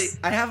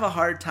have a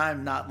hard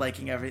time not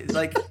liking everything.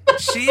 Like,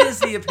 she is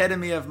the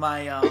epitome of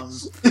my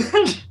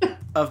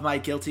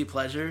guilty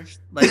pleasure.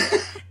 Like,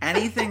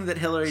 anything that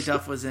Hilary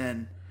Duff was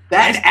in.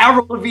 That and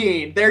Avril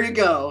Lavigne. There you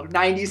go.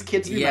 90s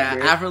kids remember.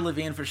 Yeah, Avril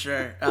Lavigne for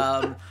sure.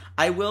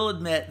 I will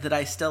admit that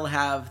I still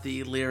have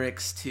the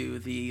lyrics to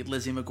the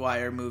Lizzie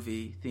McGuire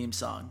movie theme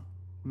song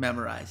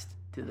memorized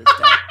to this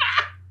day.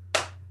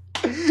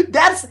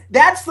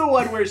 That's the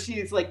one where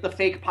she's like the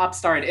fake pop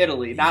star in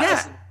Italy.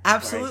 Not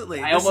absolutely.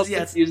 I almost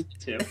confused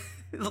the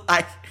two.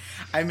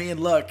 I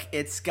mean, look,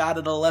 it's got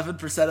an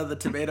 11% of the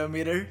tomato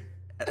meter.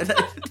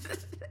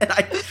 And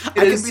I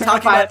could be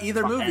talking about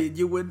either movie.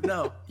 You wouldn't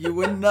know. You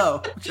wouldn't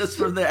know just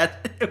from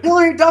that.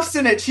 Hilary Duff's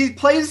in it. She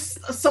plays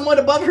someone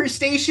above her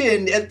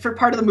station for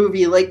part of the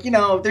movie. Like, you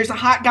know, there's a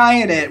hot guy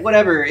in it.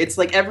 Whatever. It's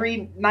like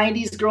every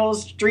 90s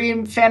girl's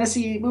dream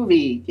fantasy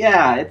movie.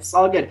 Yeah, it's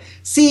all good.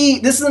 See,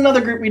 this is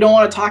another group we don't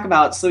want to talk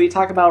about, so we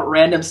talk about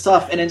random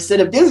stuff. And instead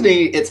of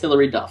Disney, it's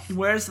Hilary Duff.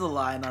 Where's the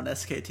line on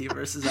SKT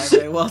versus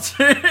Ime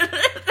Walter?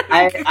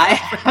 I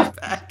have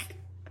back.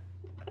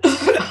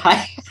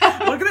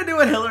 We're gonna do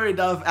a Hilary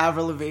Duff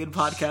Avril Lavigne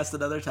podcast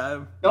another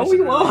time. No,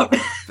 we won't.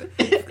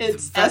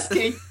 It's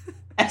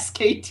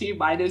SKT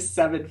minus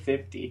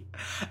 750.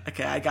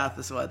 Okay, I got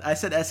this one. I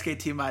said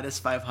SKT minus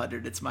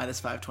 500. It's minus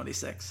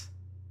 526.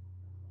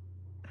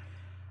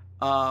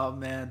 Oh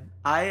man,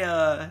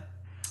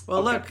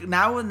 Look,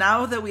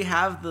 now that we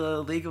have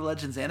the League of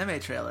Legends anime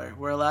trailer,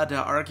 we're allowed to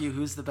argue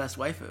who's the best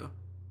waifu.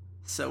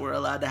 So we're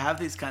allowed to have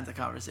these kinds of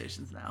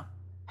conversations now.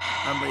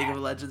 On League of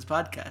Legends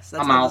podcast.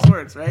 That's how this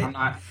works, right?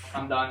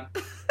 I'm done.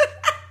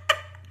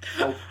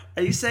 Nope.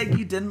 Are you saying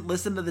you didn't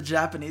listen to the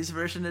Japanese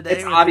version today?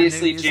 It's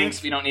obviously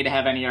Jinx. We don't need to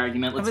have any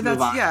argument. Let's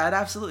move on. Yeah, it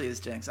absolutely is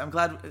Jinx. I'm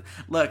glad.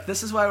 Look,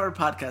 this is why we're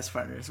podcast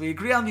partners. We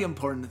agree on the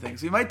important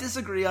things. We might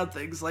disagree on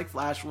things like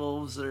Flash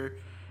Wolves or,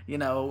 you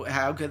know,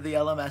 how good the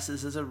LMS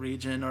is as a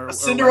region. Or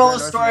Cinderella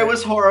Story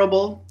was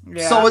horrible.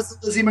 Yeah. So was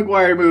the Lizzie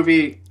McGuire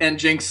movie, and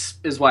Jinx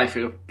is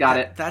waifu. Got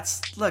it.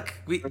 That's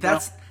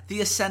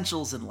the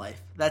essentials in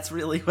life. That's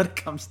really what it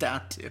comes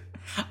down to.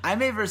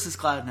 Ime versus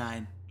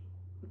Cloud9.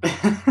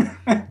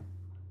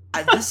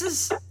 This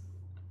is...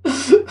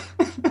 I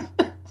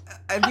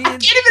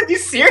can't even be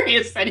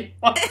serious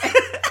anymore.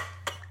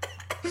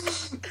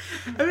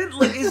 I mean,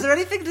 like, is there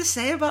anything to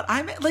say about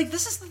Ime? Like,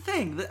 this is the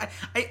thing.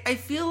 I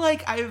feel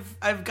like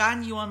I've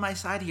gotten you on my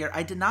side here.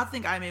 I did not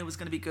think Ime was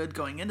going to be good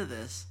going into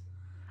this.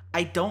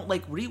 I don't,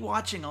 like,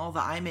 rewatching all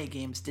the Ime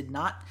games did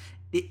not...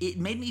 It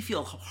made me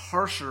feel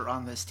harsher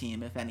on this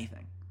team, if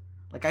anything.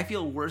 Like, I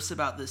feel worse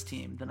about this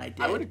team than I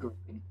did. I would agree.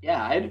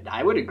 Yeah,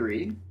 I would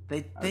agree.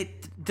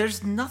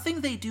 There's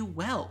nothing they do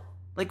well.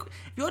 Like,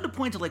 if you had to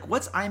point to, like,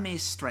 what's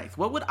Ime's strength?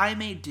 What would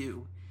Ime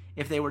do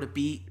if they were to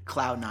beat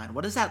Cloud9?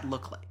 What does that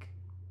look like?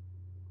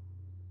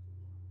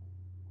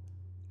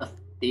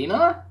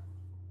 Athena?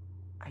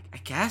 I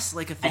guess,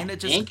 like, Athena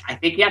I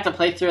think you have to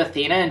play through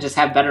Athena and just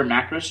have better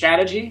macro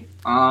strategy.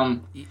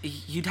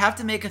 You'd have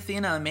to make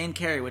Athena a main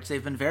carry, which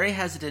they've been very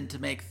hesitant to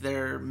make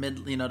their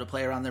mid, to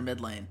play around their mid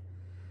lane.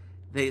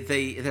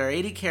 Their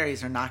AD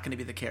carries are not going to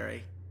be the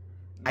carry.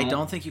 I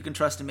don't think you can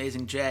trust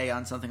Amazing J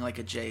on something like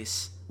a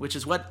Jace, which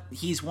is what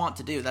he's want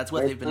to do. That's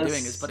what they've been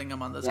doing, is putting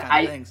him on those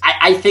kind of things.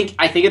 I think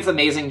it's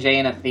Amazing J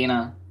and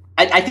Athena.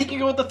 I think you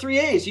go with the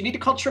 3As. You need to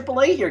call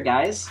AAA here,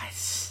 guys.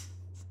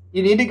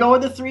 You need to go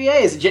with the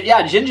 3As. Jin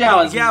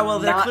Zhao is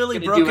they're clearly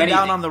broken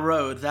down on the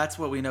road. That's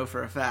what we know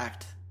for a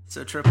fact.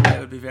 So AAA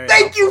would be very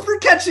Thank you for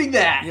catching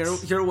that!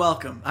 You're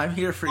welcome. I'm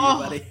here for you,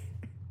 buddy.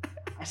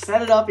 I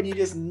set it up and you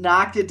just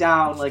knocked it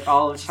down like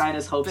all of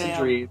China's hopes and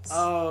dreams.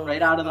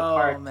 Right out of the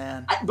park. Oh,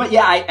 man.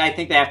 I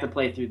think they have to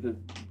play through the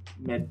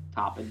mid,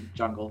 top, and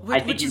jungle. I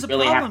think you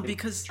really have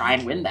to try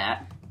and win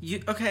that.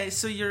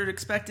 So you're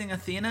expecting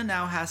Athena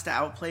now has to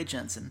outplay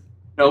Jensen.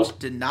 Nope. Which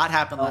did not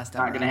happen last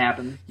time. Not going to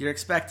happen. You're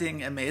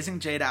expecting Amazing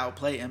J to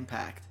outplay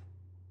Impact.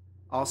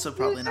 Also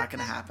probably not going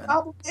to happen.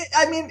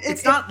 I mean...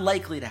 It's not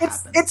likely to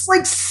happen. It's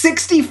like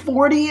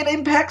 60-40 in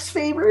Impact's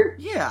favor.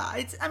 Yeah,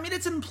 it's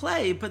in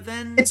play, but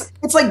then... It's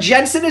like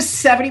Jensen is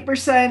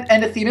 70%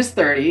 and Athena's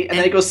 30%, and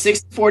then it goes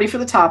 60-40 for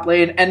the top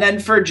lane, and then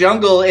for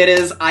jungle it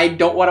is, I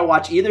don't want to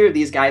watch either of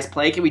these guys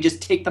play, can we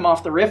just take them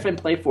off the riff and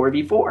play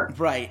 4v4?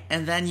 Right,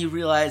 and then you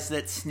realize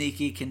that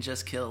Sneaky can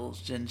just kill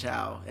Jin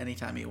Zhao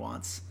anytime he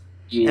wants.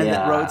 and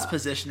that Rhodes'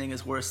 positioning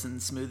is worse than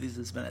Smoothie's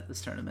has been at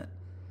this tournament.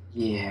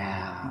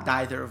 Yeah.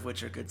 Neither of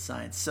which are good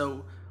signs.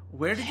 So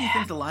where did you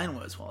think the line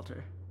was,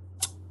 Walter?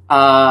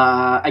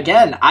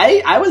 Again,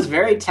 I was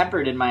very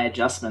tempered in my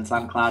adjustments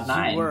on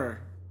Cloud9. You were.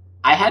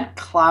 I had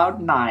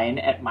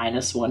Cloud9 at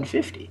minus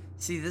 150.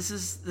 See, this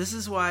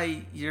is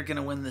why you're going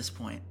to win this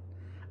point.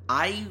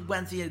 I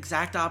went the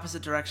exact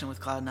opposite direction with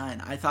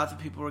Cloud9. I thought that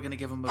people were going to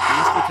give them a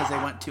boost because they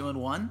went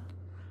 2-1.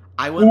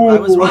 I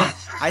was wrong.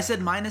 I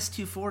said minus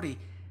 240.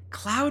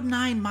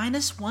 Cloud9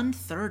 minus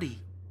 130.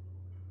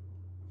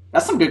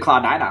 That's some good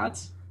Cloud9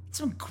 odds.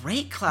 Some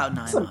great Cloud9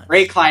 odds.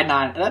 Great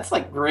Cloud9. That's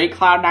like great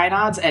Cloud9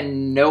 odds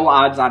and no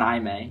odds on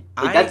IMEI.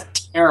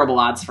 That's terrible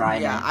odds for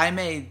IMEI. Yeah,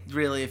 IMEI,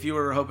 really, if you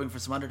were hoping for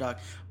some underdog.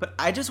 But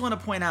I just want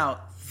to point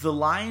out, the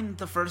line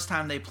the first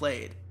time they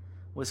played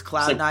was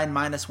Cloud9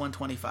 minus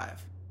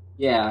 125.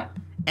 Yeah.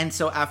 And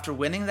so after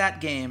winning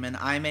that game and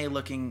IMEI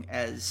looking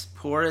as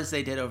poor as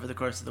they did over the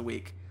course of the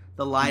week,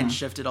 the line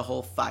shifted a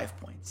whole 5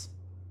 points.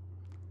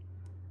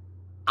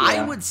 Yeah.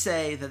 I would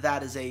say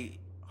that is a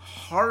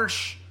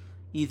harsh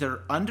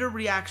either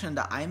underreaction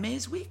to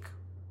IMEI's week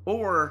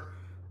or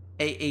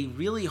a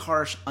really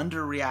harsh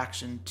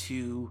underreaction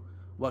to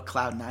what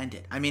Cloud9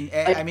 did. I mean,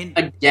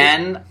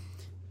 again,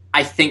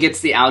 I think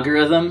it's the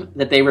algorithm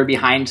that they were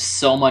behind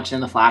so much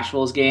in the Flash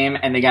Wolves game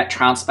and they got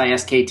trounced by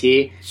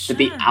SKT that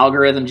the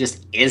algorithm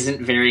just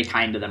isn't very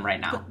kind to them right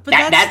now. But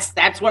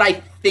that's what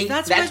I think.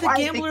 That's why the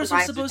gamblers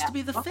are supposed to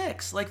be the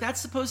fix. Like,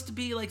 that's supposed to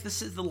be like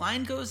the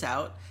line goes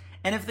out,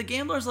 and if the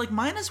gamblers like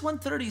minus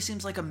 130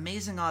 seems like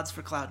amazing odds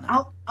for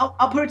Cloud9.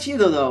 I'll put it to you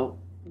though.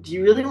 Do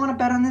you really want to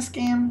bet on this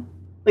game?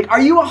 Like,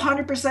 are you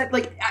 100%?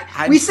 Like,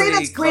 we say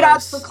that's great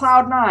odds for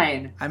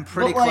Cloud9. I'm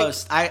pretty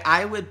close.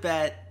 I would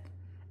bet.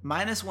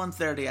 Minus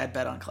 130, I'd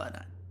bet on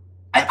Cloud9.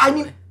 I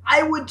mean,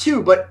 I would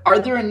too, but are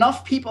there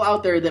enough people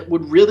out there that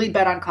would really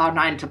bet on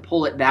Cloud9 to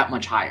pull it that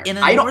much higher?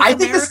 I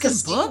think this is a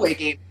stay-away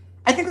game.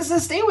 I think this is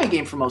a stay-away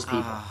game for most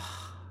people.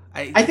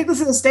 I think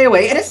this is a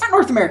stay-away, and it's not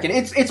North American.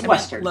 It's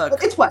Western.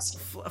 Look, it's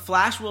Western.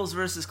 Flash Wolves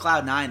versus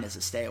Cloud9 is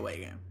a stay-away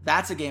game.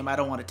 That's a game I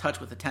don't want to touch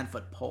with a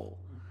 10-foot pole.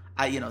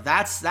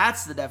 That's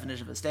the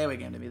definition of a stay-away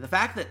game to me. The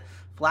fact that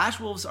Flash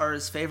Wolves are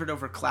as favored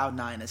over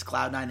Cloud9 as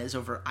Cloud9 is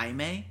over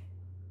IMEI,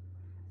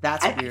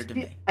 that's weird to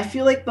me. I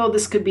feel like, though,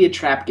 this could be a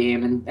trap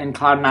game, and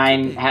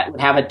Cloud9 would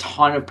have a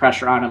ton of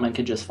pressure on them and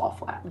could just fall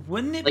flat.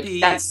 Wouldn't it be...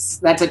 That's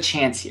a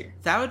chance here.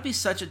 That would be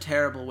such a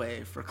terrible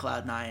way for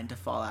Cloud9 to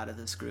fall out of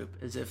this group,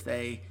 is if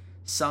they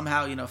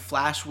somehow,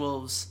 Flash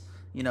Wolves,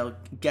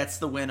 gets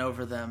the win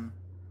over them,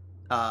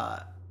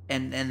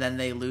 and then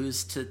they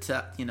lose to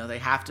they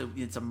have to...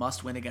 It's a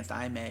must-win against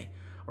IMEI.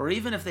 Or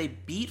even if they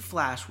beat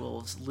Flash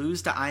Wolves,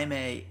 lose to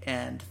IMEI,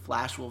 and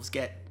Flash Wolves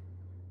get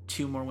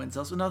 2 more wins.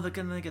 Also, no, they're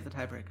gonna get the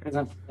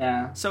tiebreaker.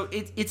 Yeah. So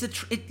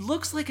it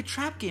looks like a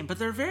trap game, but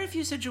there are very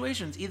few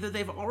situations. Either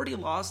they've already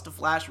lost to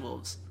Flash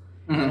Wolves,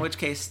 in which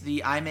case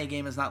the IMEI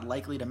game is not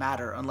likely to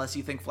matter unless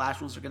you think Flash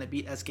Wolves are going to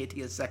beat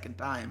SKT a second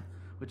time,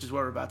 which is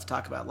what we're about to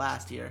talk about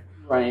last year.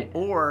 Right.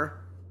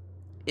 Or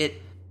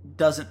it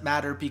doesn't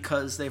matter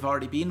because they've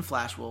already beaten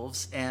Flash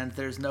Wolves, and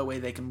there's no way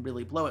they can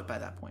really blow it by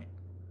that point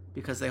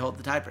because they hold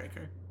the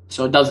tiebreaker.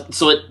 So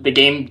the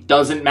game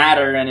doesn't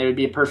matter, and it would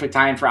be a perfect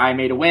time for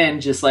IMEI to win,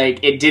 just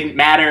like it didn't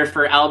matter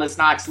for Albus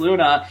Nox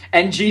Luna,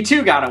 and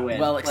G2 got a win.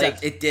 Well,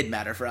 except it did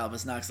matter for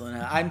Albus Nox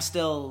Luna. I'm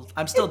still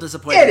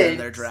disappointed in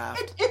their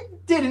draft.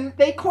 It didn't.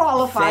 They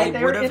qualified.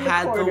 They were in the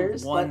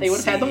quarters, but they would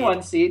have had the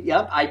 1 seed.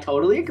 Yep, I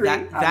totally agree.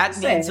 That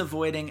means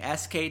avoiding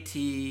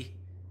SKT,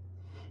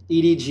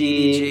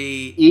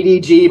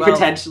 EDG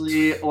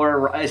potentially,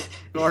 or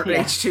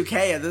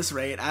H2K at this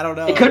rate. I don't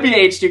know. It could be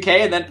H2K,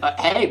 and then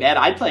hey man,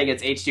 I'd play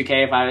against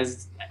H2K if I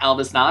was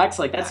Albus Nox.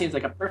 Like, that seems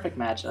like a perfect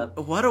matchup.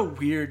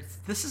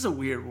 This is a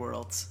weird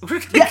world. And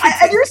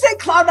you're saying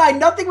Cloud9,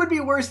 nothing would be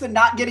worse than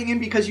not getting in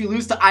because you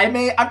lose to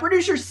IMEI. I'm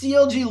pretty sure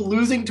CLG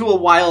losing to a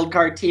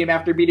wildcard team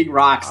after beating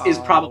Rox is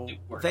probably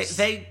worse.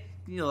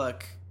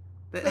 Look,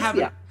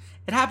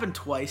 it happened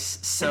twice,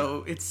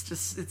 so it's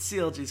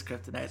CLG's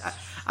kryptonite.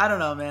 I don't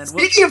know, man.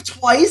 Speaking of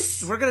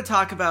twice, we're gonna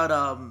talk about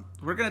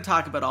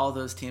all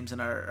those teams in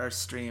our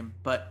stream,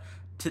 but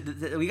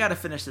we got to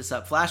finish this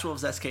up. Flash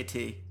Wolves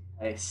SKT.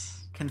 Nice.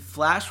 Can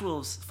Flash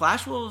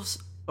Wolves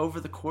over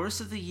the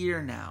course of the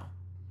year now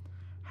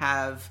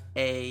have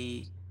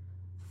a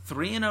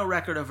 3-0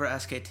 record over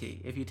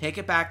SKT? If you take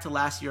it back to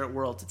last year at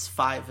Worlds, it's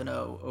 5-0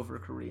 over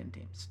Korean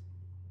teams.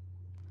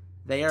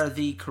 They are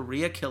the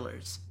Korea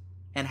killers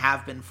and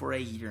have been for a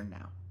year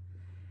now.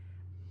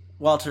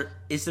 Walter,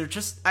 is there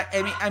just...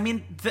 I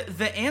mean,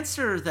 the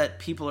answer that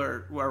people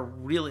are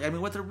really... I mean,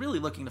 what they're really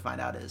looking to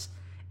find out is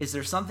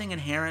there something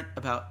inherent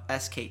about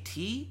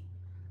SKT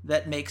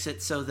that makes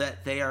it so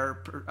that they are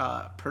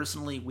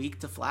personally weak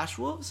to Flash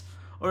Wolves?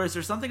 Or is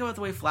there something about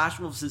the way Flash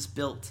Wolves is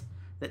built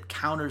that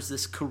counters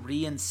this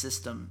Korean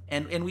system?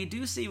 And we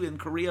do see in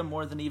Korea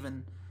more than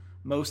even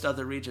most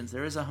other regions,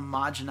 there is a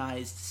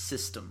homogenized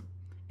system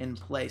in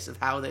place of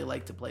how they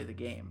like to play the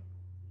game.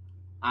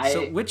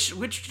 So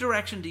which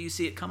direction do you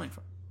see it coming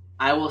from?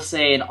 I will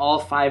say in all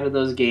 5 of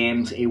those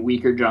games, a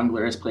weaker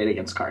jungler has played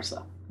against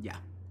Karsa. Yeah.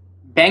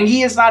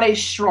 Bengi is not a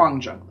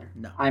strong jungler.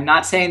 No. I'm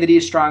not saying that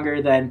he's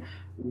stronger than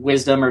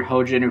Wisdom or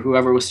Hojin or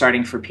whoever was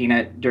starting for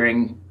Peanut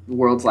during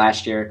Worlds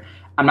last year.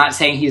 I'm not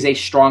saying he's a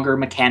stronger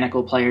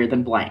mechanical player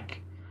than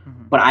Blank.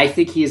 Mm-hmm. But I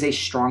think he is a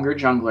stronger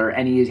jungler,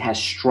 and he has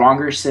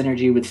stronger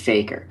synergy with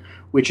Faker,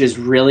 which is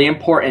really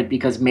important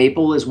because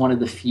Maple is one of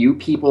the few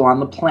people on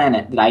the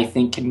planet that I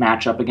think can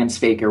match up against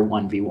Faker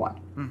 1v1.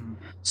 Mm-hmm.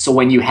 So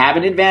when you have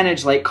an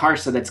advantage like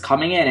Karsa that's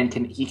coming in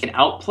and he can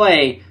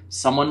outplay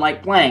someone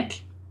like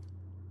Blank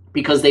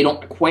because they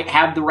don't quite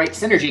have the right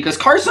synergy, because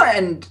Karsa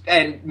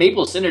and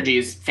Maple synergy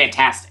is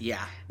fantastic.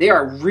 Yeah. They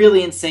are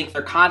really in sync.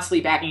 They're constantly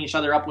backing each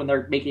other up when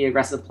they're making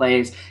aggressive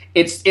plays.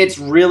 It's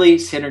really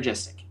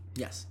synergistic.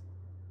 Yes.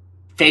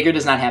 Faker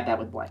does not have that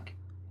with Blank.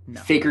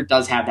 No. Faker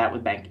does have that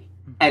with Bengi.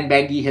 And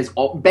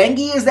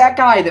Bengi is that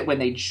guy that when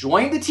they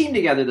joined the team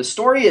together, the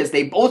story is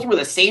they both were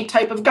the same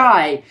type of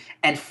guy,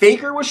 and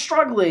Faker was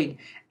struggling,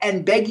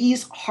 and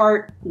Bengi's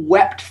heart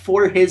wept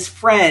for his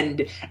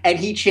friend, and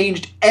he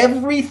changed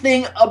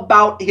everything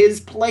about his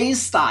play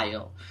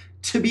style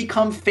to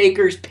become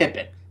Faker's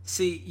Pippin.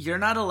 See, you're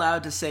not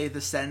allowed to say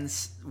the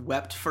sentence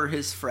wept for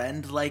his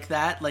friend like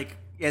that,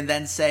 and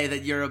then say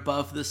that you're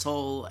above this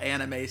whole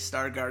anime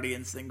Star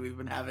Guardians thing we've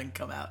been having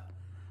come out.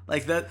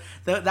 Like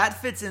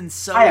that fits in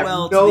so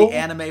well to the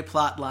anime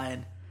plot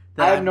line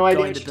that I'm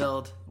going to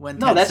build when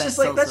that's just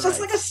like a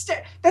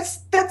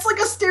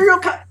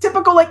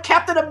stereotypical like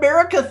Captain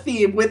America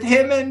theme with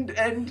him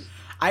and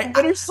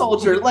Winter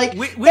Soldier. Like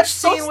which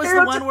scene was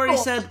the one where he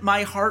said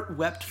my heart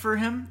wept for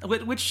him?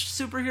 Which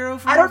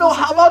superhero? I don't know.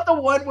 How about the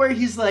one where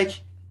he's like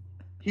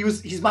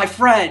he's my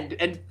friend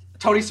and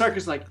Tony Stark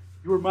is like,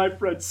 you were my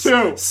friend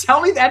too.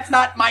 Tell me that's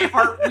not my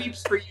heart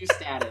weeps for you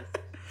status.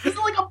 It's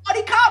like a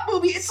buddy cop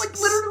movie. It's like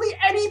literally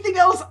anything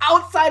else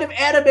outside of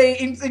anime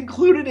is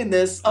included in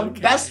this.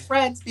 Best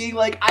friends being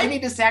like, I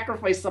need to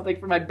sacrifice something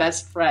for my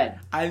best friend.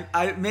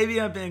 I maybe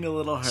I'm being a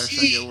little harsh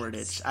on your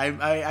wordage.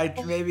 I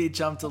maybe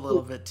jumped a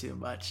little bit too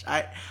much.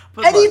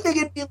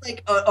 It'd be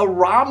like a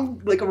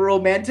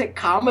romantic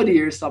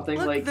comedy or something.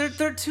 Look, like they're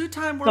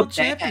 2-time world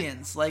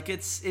champions. Like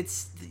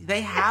it's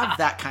they have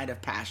that kind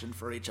of passion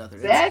for each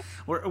other.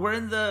 We're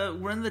in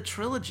the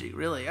trilogy,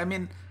 really. I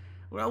mean.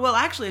 Well,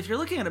 actually, if you're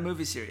looking at a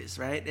movie series,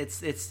 right? It's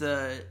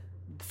the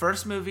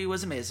first movie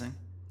was amazing.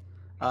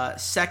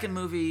 Second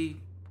movie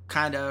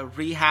kind of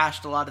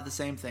rehashed a lot of the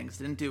same things.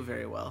 Didn't do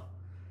very well.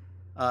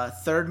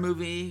 Third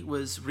movie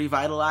was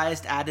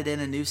revitalized, added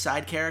in a new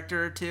side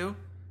character or two.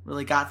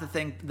 Really got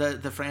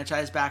the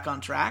franchise back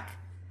on track.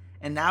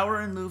 And now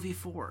we're in movie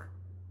 4.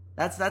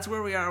 That's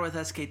where we are with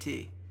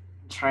SKT.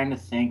 Trying to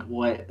think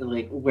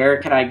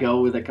where can I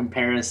go with a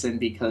comparison,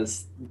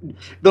 because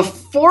the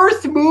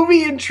 4th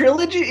movie in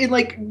trilogy in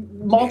like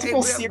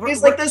multiple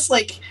series like this,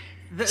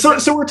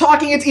 so we're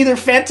talking it's either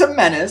Phantom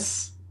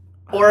Menace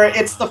or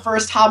it's the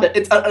first Hobbit.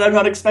 It's an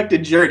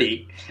unexpected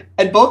journey,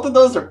 and both of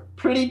those are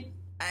pretty.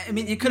 I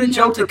mean, you could have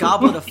jumped to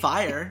Goblet of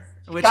Fire.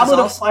 Goblet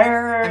of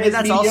Fire. I mean,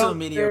 that's mediocre. Also a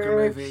mediocre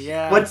movie.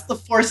 Yeah. What's the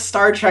 4th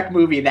Star Trek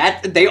movie?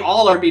 That they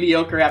all are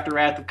mediocre after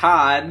Wrath of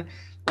Khan.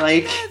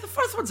 Like the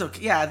 4th one's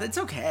okay. Yeah, it's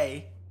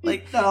okay.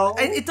 Like no.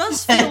 It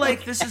does feel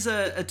like this is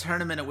a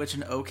tournament at which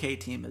an okay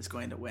team is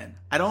going to win.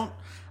 I don't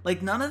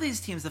like none of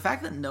these teams. The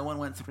fact that no one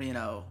went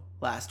 3-0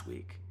 last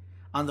week,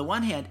 on the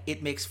one hand,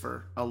 it makes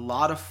for a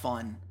lot of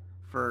fun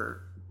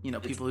for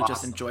people who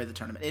just enjoy the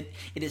tournament.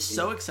 It is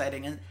so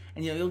exciting, and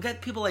you'll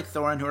get people like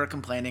Thorin who are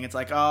complaining. It's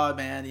like, oh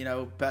man,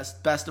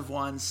 best of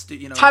ones.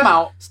 Time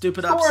out.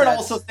 Stupid upsets. Thorin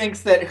also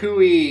thinks that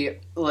Hui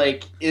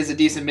is a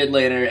decent mid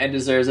laner and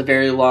deserves a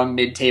very long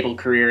mid table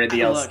career in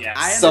the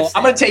LCS. So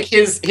I'm gonna take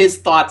his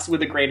thoughts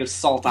with a grain of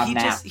salt on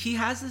that. He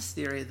has this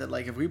theory that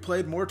if we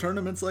played more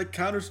tournaments like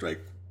Counter-Strike,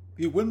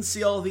 you wouldn't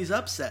see all these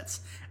upsets.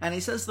 And he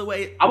says the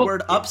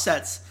word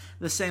upsets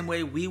the same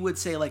way we would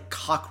say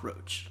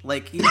cockroach.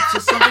 It's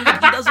just something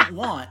that he doesn't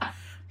want.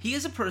 He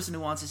is a person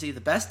who wants to see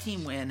the best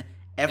team win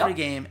every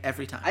game,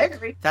 every time. I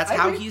agree. That's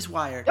how he's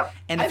wired. Yep.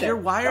 And if you're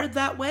wired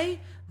that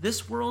way,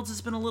 this Worlds has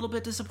been a little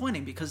bit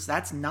disappointing because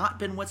that's not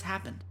been what's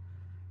happened.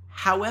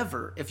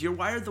 However, if you're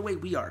wired the way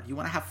we are, you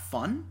want to have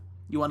fun,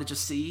 you want to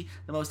just see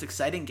the most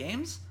exciting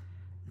games,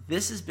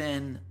 this has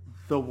been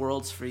the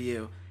Worlds for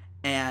you.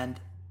 And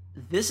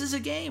this is a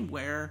game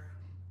where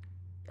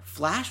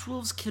Flash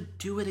Wolves could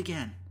do it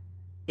again.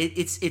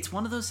 It's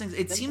one of those things.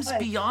 It seems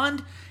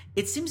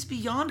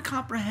beyond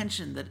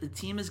comprehension that a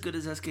team as good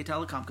as SK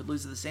Telecom could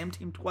lose to the same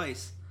team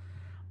twice.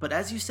 But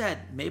as you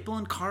said, Maple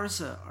and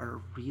Karsa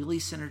are really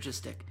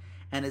synergistic.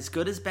 And as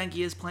good as Bengi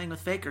is playing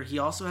with Faker, he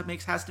also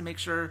has to make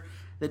sure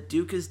that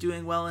Duke is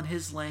doing well in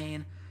his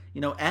lane.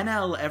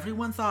 NL,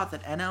 everyone thought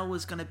that NL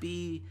was going to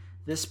be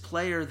this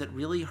player that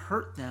really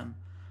hurt them.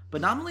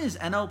 But not only has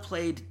NL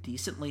played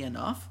decently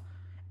enough,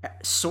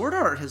 Sword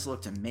Art has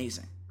looked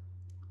amazing.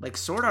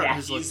 Sword Art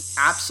has looked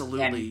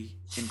absolutely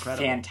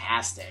incredible,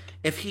 fantastic.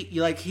 If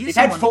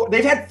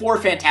they've had 4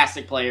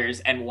 fantastic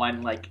players and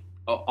 1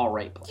 all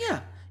right player. Yeah,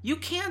 you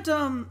can't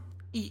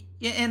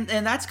Yeah, and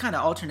that's kind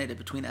of alternated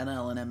between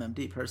NL and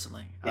MMD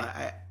personally.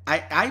 Yeah.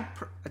 I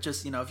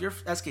just, if you're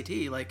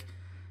SKT, like,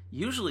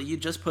 usually you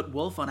just put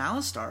Wolf on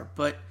Alistar,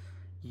 but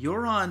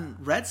you're on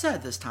Red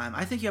side this time.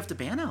 I think you have to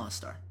ban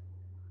Alistar.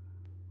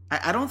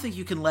 I don't think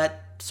you can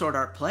let Sword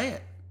Art play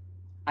it.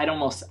 I'd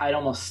almost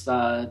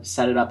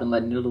set it up and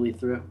let Nidalee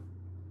through,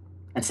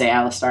 and say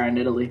Alistar and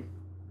Nidalee.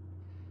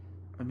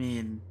 I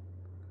mean,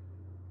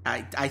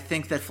 I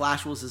think that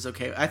Flash Wolves is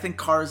okay. I think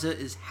Karza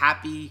is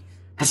happy.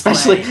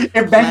 Especially if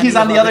Benki's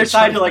on the other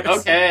side, you're like,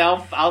 okay,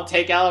 I'll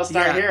take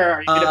Alistar here.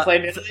 Are you going to play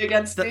Nidalee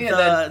against me?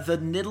 The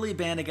Nidalee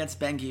ban against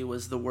Bengi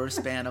was the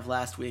worst ban of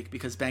last week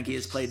because Bengi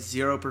has played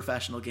 0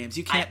 professional games.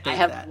 You can't beat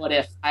that.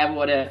 I have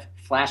what if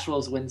Flash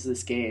Wolves wins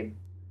this game,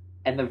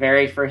 and the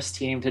very first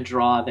team to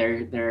draw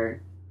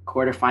their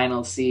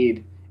quarterfinal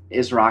seed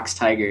is Rocks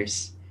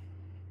Tigers,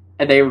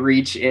 and they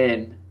reach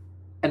in,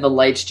 and the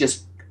lights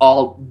just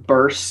all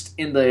burst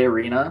in the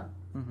arena.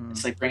 Mm-hmm.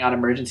 It's like bring out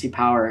emergency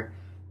power.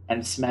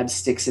 And Smeb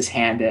sticks his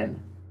hand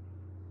in,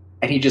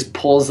 and he just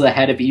pulls the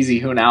head of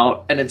EasyHoon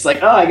out, and it's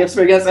like, oh, I guess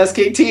we're against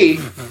SKT.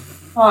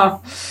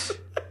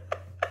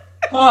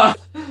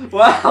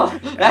 Wow,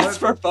 that's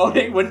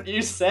foreboding, wouldn't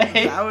you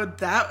say?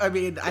 I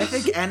mean, I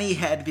think any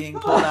head being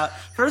pulled out.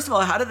 First of all,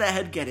 how did that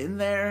head get in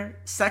there?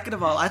 Second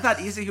of all, I thought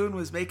EasyHoon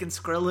was making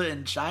Skrilla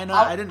in China.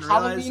 I didn't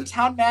realize. Halloween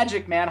Town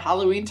Magic, man.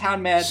 Halloween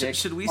Town Magic.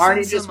 Should we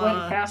Marty send just some,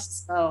 went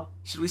past snow.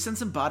 Should we send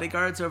some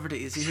bodyguards over to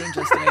EasyHoon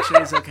just to make sure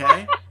he's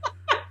okay?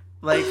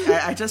 Like,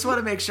 I just want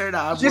to make sure that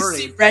I'm just worried.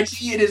 See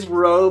Reggie in his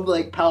robe,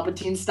 like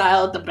Palpatine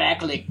style, at the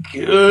back, like,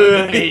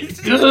 good.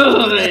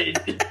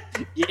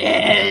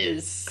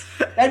 Yes.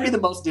 That'd be the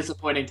most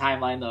disappointing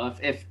timeline, though,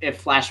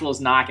 if Flash Wolves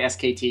knock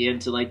SKT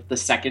into, like, the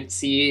second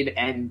seed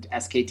and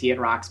SKT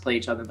and Rocks play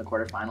each other in the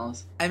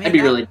quarterfinals. I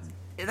mean,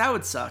 that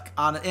would suck.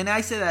 And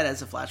I say that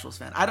as a Flash Wolves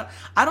fan.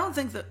 I don't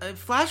think that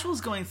Flash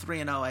Wolves going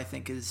 3-0, I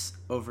think, is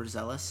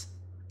overzealous.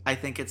 I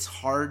think it's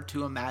hard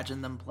to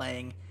imagine them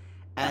playing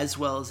as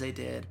well as they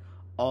did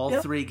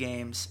all 3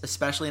 games,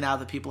 especially now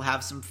that people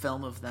have some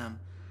film of them.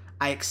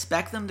 I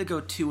expect them to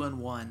go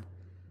 2-1.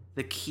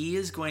 The key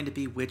is going to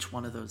be which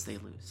one of those they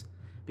lose.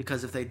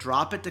 Because if they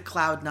drop it to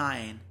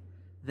Cloud9,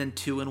 then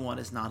 2-1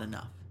 is not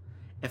enough.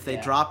 If they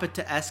drop it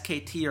to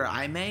SKT or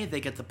IMEI,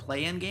 they get the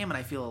play-in game, and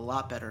I feel a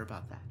lot better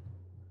about that.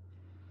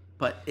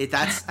 But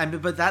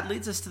but that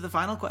leads us to the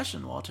final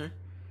question, Walter.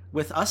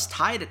 With us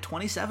tied at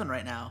 27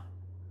 right now,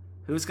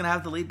 who's going to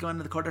have the lead going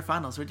to the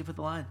quarterfinals? Where'd you put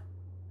the line?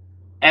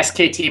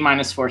 SKT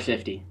minus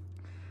 450.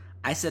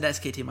 I said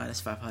SKT minus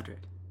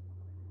 500.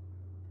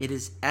 It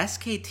is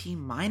SKT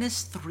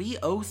minus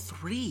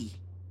 303.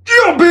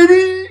 Yeah,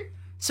 baby!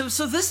 So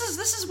this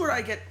is where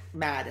I get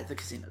mad at the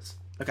casinos.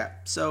 Okay,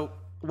 so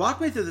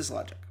walk me through this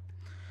logic.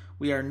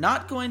 We are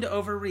not going to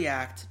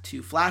overreact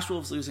to Flash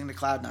Wolves losing to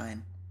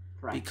Cloud9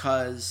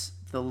 because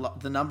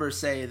the numbers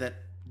say that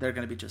they're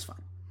going to be just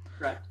fine.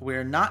 Right.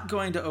 We're not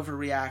going to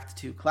overreact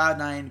to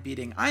Cloud9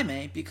 beating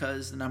IMEI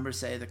because the numbers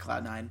say that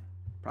Cloud9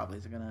 probably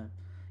is going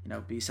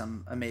to, be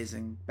some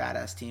amazing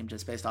badass team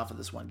just based off of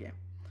this one game.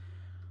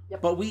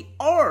 Yep. But we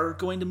are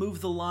going to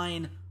move the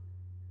line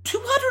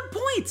 200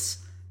 points.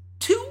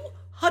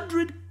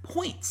 200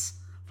 points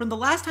from the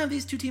last time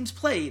these two teams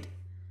played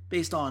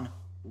based on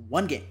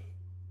one game.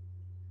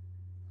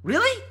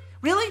 Really?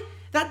 Really?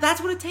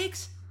 That's what it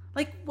takes?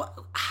 Like,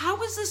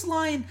 how is this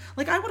line?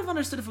 Like, I would have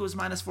understood if it was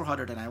minus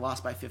 400 and I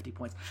lost by 50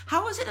 points.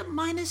 How is it at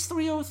minus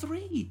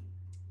 303?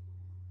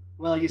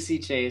 Well, you see,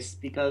 Chase,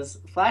 because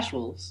Flash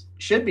Wolves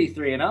should be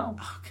 3-0,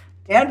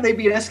 and they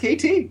beat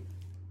SKT.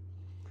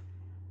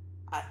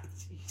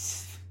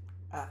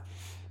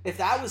 If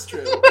that was true,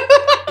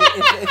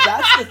 if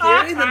that's the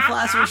theory, then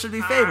Flash Wolves should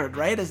be favored,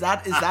 right? Is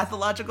that the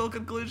logical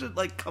conclusion?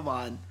 Like, come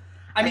on.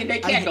 I mean, they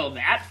can't go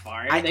that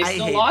far. They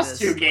still lost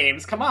 2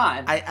 games. Come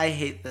on. I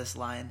hate this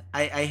line.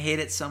 I hate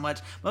it so much,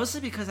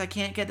 mostly because I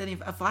can't get any.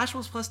 Flash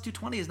Wolves plus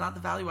 220 is not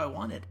the value I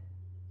wanted.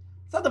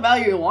 It's not the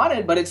value you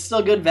wanted, but it's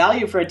still good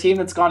value for a team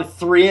that's gone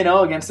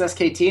 3-0 against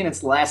SKT in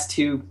its last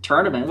 2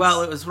 tournaments.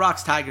 Well, it was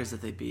Rocks Tigers that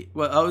they beat.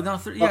 Well,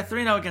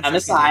 3-0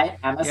 against MSI,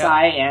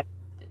 SKT.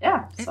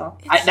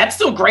 That's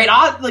still great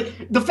odds.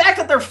 Like, the fact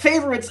that they're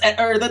favorites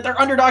or that they're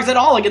underdogs at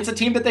all against a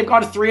team that they've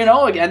gone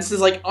 3-0 against is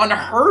like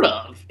unheard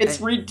of. It's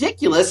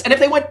ridiculous. And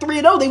if they went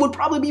 3-0, they would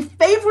probably be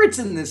favorites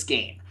in this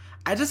game.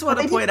 I just want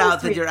to point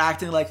out that you're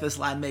acting like this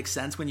line makes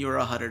sense when you were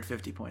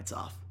 150 points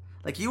off.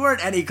 Like, you weren't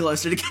any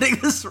closer to getting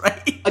this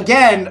right.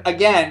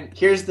 Again,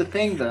 here's the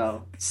thing,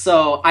 though.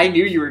 So, I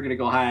knew you were going to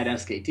go high at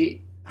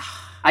SKT.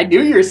 I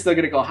knew you were still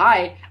going to go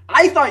high.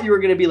 I thought you were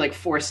going to be like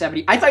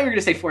 470. I thought you were going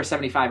to say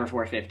 475 or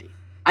 450.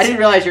 I didn't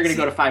realize you were going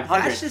to go to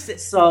 500. That's just it.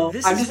 So,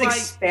 I'm just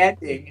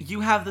expanding.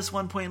 You have this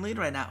 1 point lead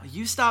right now.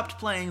 You stopped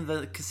playing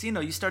the casino.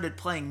 You started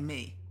playing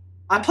me.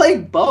 I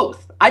played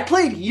both. I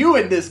played you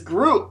in this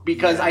group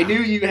because I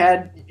knew you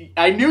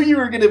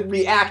were going to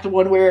react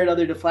one way or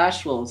another to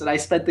Flash Wolves, and I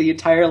spent the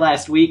entire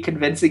last week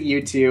convincing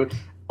you to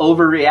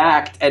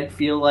overreact and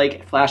feel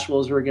like Flash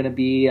Wolves were going to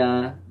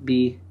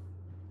be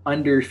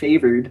under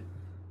favored.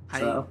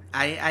 So.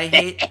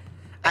 I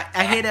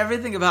I hate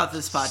everything about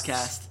this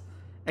podcast,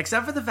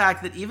 except for the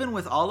fact that even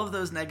with all of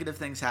those negative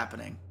things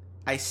happening,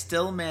 I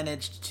still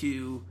managed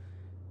to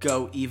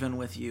go even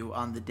with you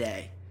on the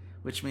day,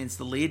 which means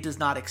the lead does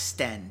not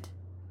extend.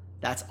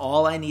 That's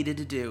all I needed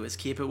to do is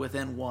keep it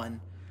within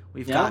one.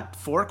 We've got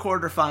 4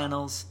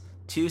 quarterfinals,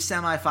 2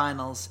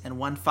 semifinals, and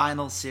 1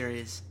 final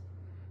series.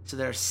 So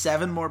there are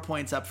 7 more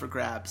points up for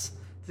grabs.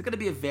 It's going to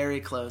be a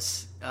very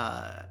close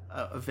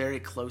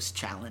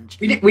challenge.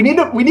 We need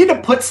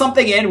to put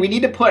something in. We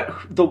need to put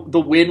the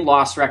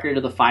win-loss record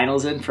of the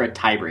finals in for a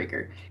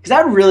tiebreaker, because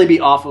that would really be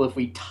awful if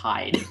we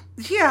tied.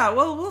 Yeah,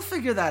 well, we'll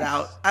figure that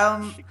out.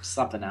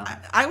 Something out.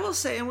 I will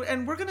say,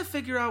 and we're going to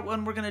figure out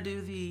when we're going to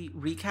do the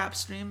recap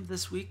stream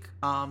this week.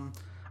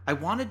 I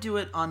want to do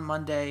it on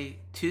Monday,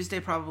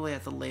 Tuesday probably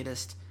at the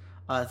latest.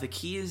 The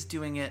key is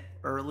doing it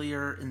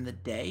earlier in the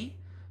day.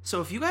 So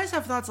if you guys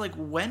have thoughts like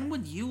when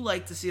would you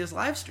like to see us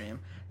live stream,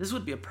 this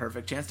would be a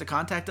perfect chance to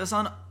contact us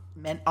on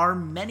our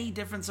many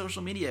different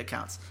social media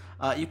accounts.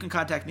 You can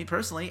contact me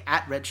personally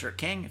at Redshirt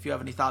King if you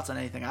have any thoughts on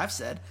anything I've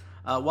said.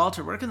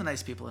 Walter, where can the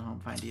nice people at home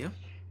find you?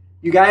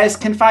 You guys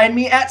can find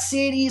me at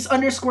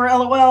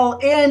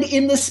CADs_LOL, and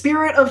in the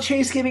spirit of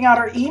Chase giving out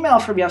our email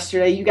from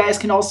yesterday, you guys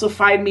can also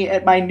find me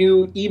at my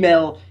new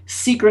email,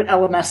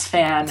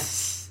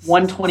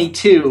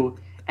 secretlmsfan122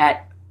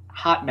 at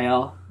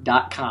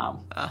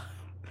hotmail.com.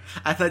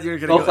 I thought you were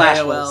going to go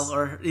AOL Wolves.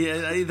 or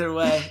either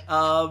way.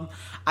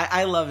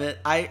 I love it.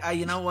 I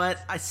you know what?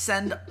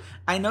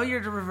 I know you're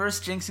reverse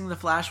jinxing the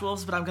Flash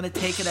Wolves, but I'm going to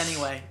take it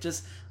anyway.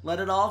 Just let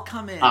it all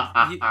come in.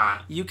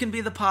 You can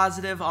be the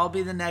positive, I'll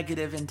be the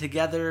negative, and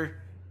together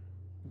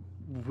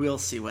we'll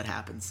see what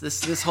happens.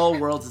 This whole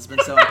world has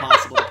been so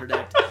impossible to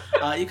predict.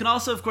 You can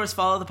also, of course,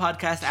 follow the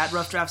podcast at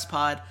Rough Drafts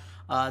Pod.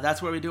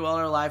 That's where we do all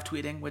our live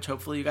tweeting, which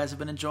hopefully you guys have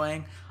been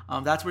enjoying.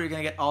 That's where you're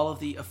going to get all of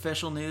the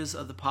official news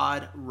of the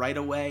pod right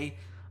away.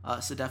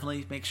 So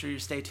definitely make sure you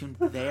stay tuned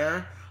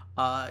there.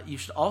 You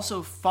should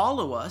also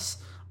follow us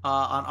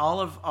on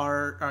all of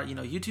our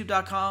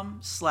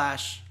youtube.com/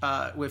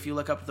 if you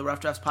look up the Rough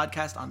Drafts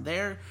Podcast on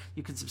there,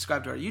 you can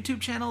subscribe to our YouTube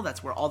channel.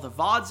 That's where all the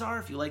VODs are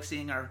if you like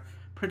seeing our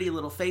pretty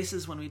little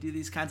faces when we do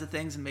these kinds of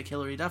things and make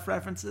Hillary Duff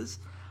references.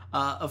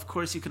 Of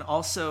course, you can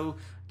also,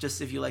 just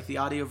if you like the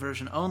audio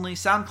version only,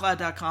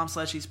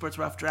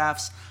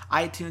 soundcloud.com/esportsroughdrafts,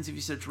 iTunes if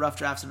you search Rough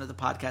Drafts under the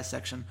podcast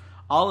section.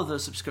 All of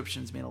those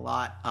subscriptions mean a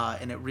lot,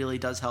 and it really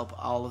does help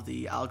all of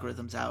the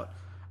algorithms out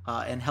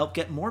and help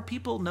get more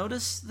people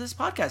notice this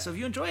podcast. So if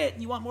you enjoy it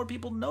and you want more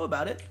people to know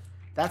about it,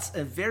 that's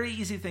a very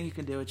easy thing you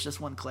can do. It's just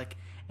one click.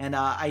 And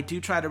I do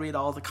try to read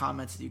all the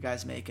comments that you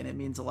guys make, and it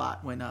means a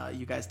lot when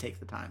you guys take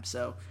the time.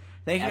 So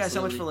thank you guys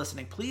so much for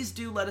listening. Please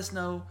do let us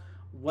know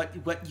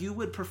what you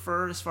would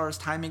prefer as far as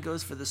timing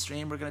goes for the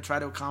stream. We're going to try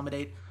to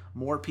accommodate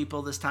more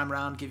people this time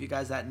around, give you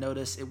guys that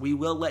notice. We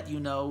will let you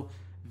know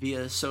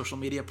via social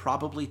media,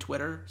 probably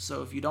Twitter.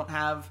 So if you don't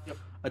have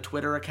a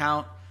Twitter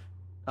account,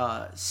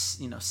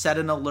 set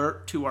an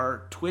alert to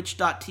our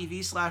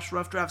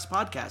twitch.tv/Rough Drafts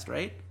Podcast,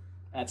 right?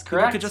 That's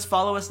correct. You could just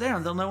follow us there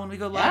and they'll know when we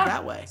go live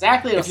that way.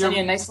 Exactly. It'll send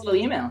you a nice little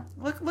email.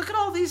 Look at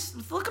all these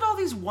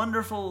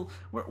wonderful,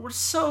 we're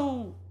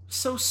so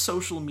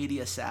social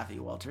media savvy,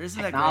 Walter.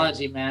 Isn't that great?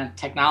 Technology, man.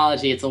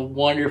 Technology. It's a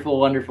wonderful,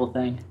 wonderful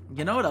thing.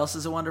 You know what else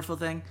is a wonderful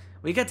thing?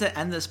 We get to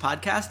end this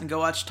podcast and go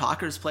watch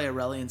Talkers play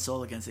Aurelion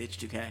Sol against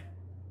H2K. You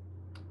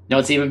know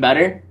what's even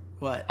better?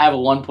 What? I have a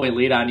 1-point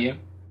lead on you.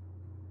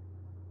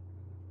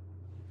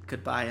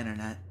 Goodbye,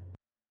 Internet.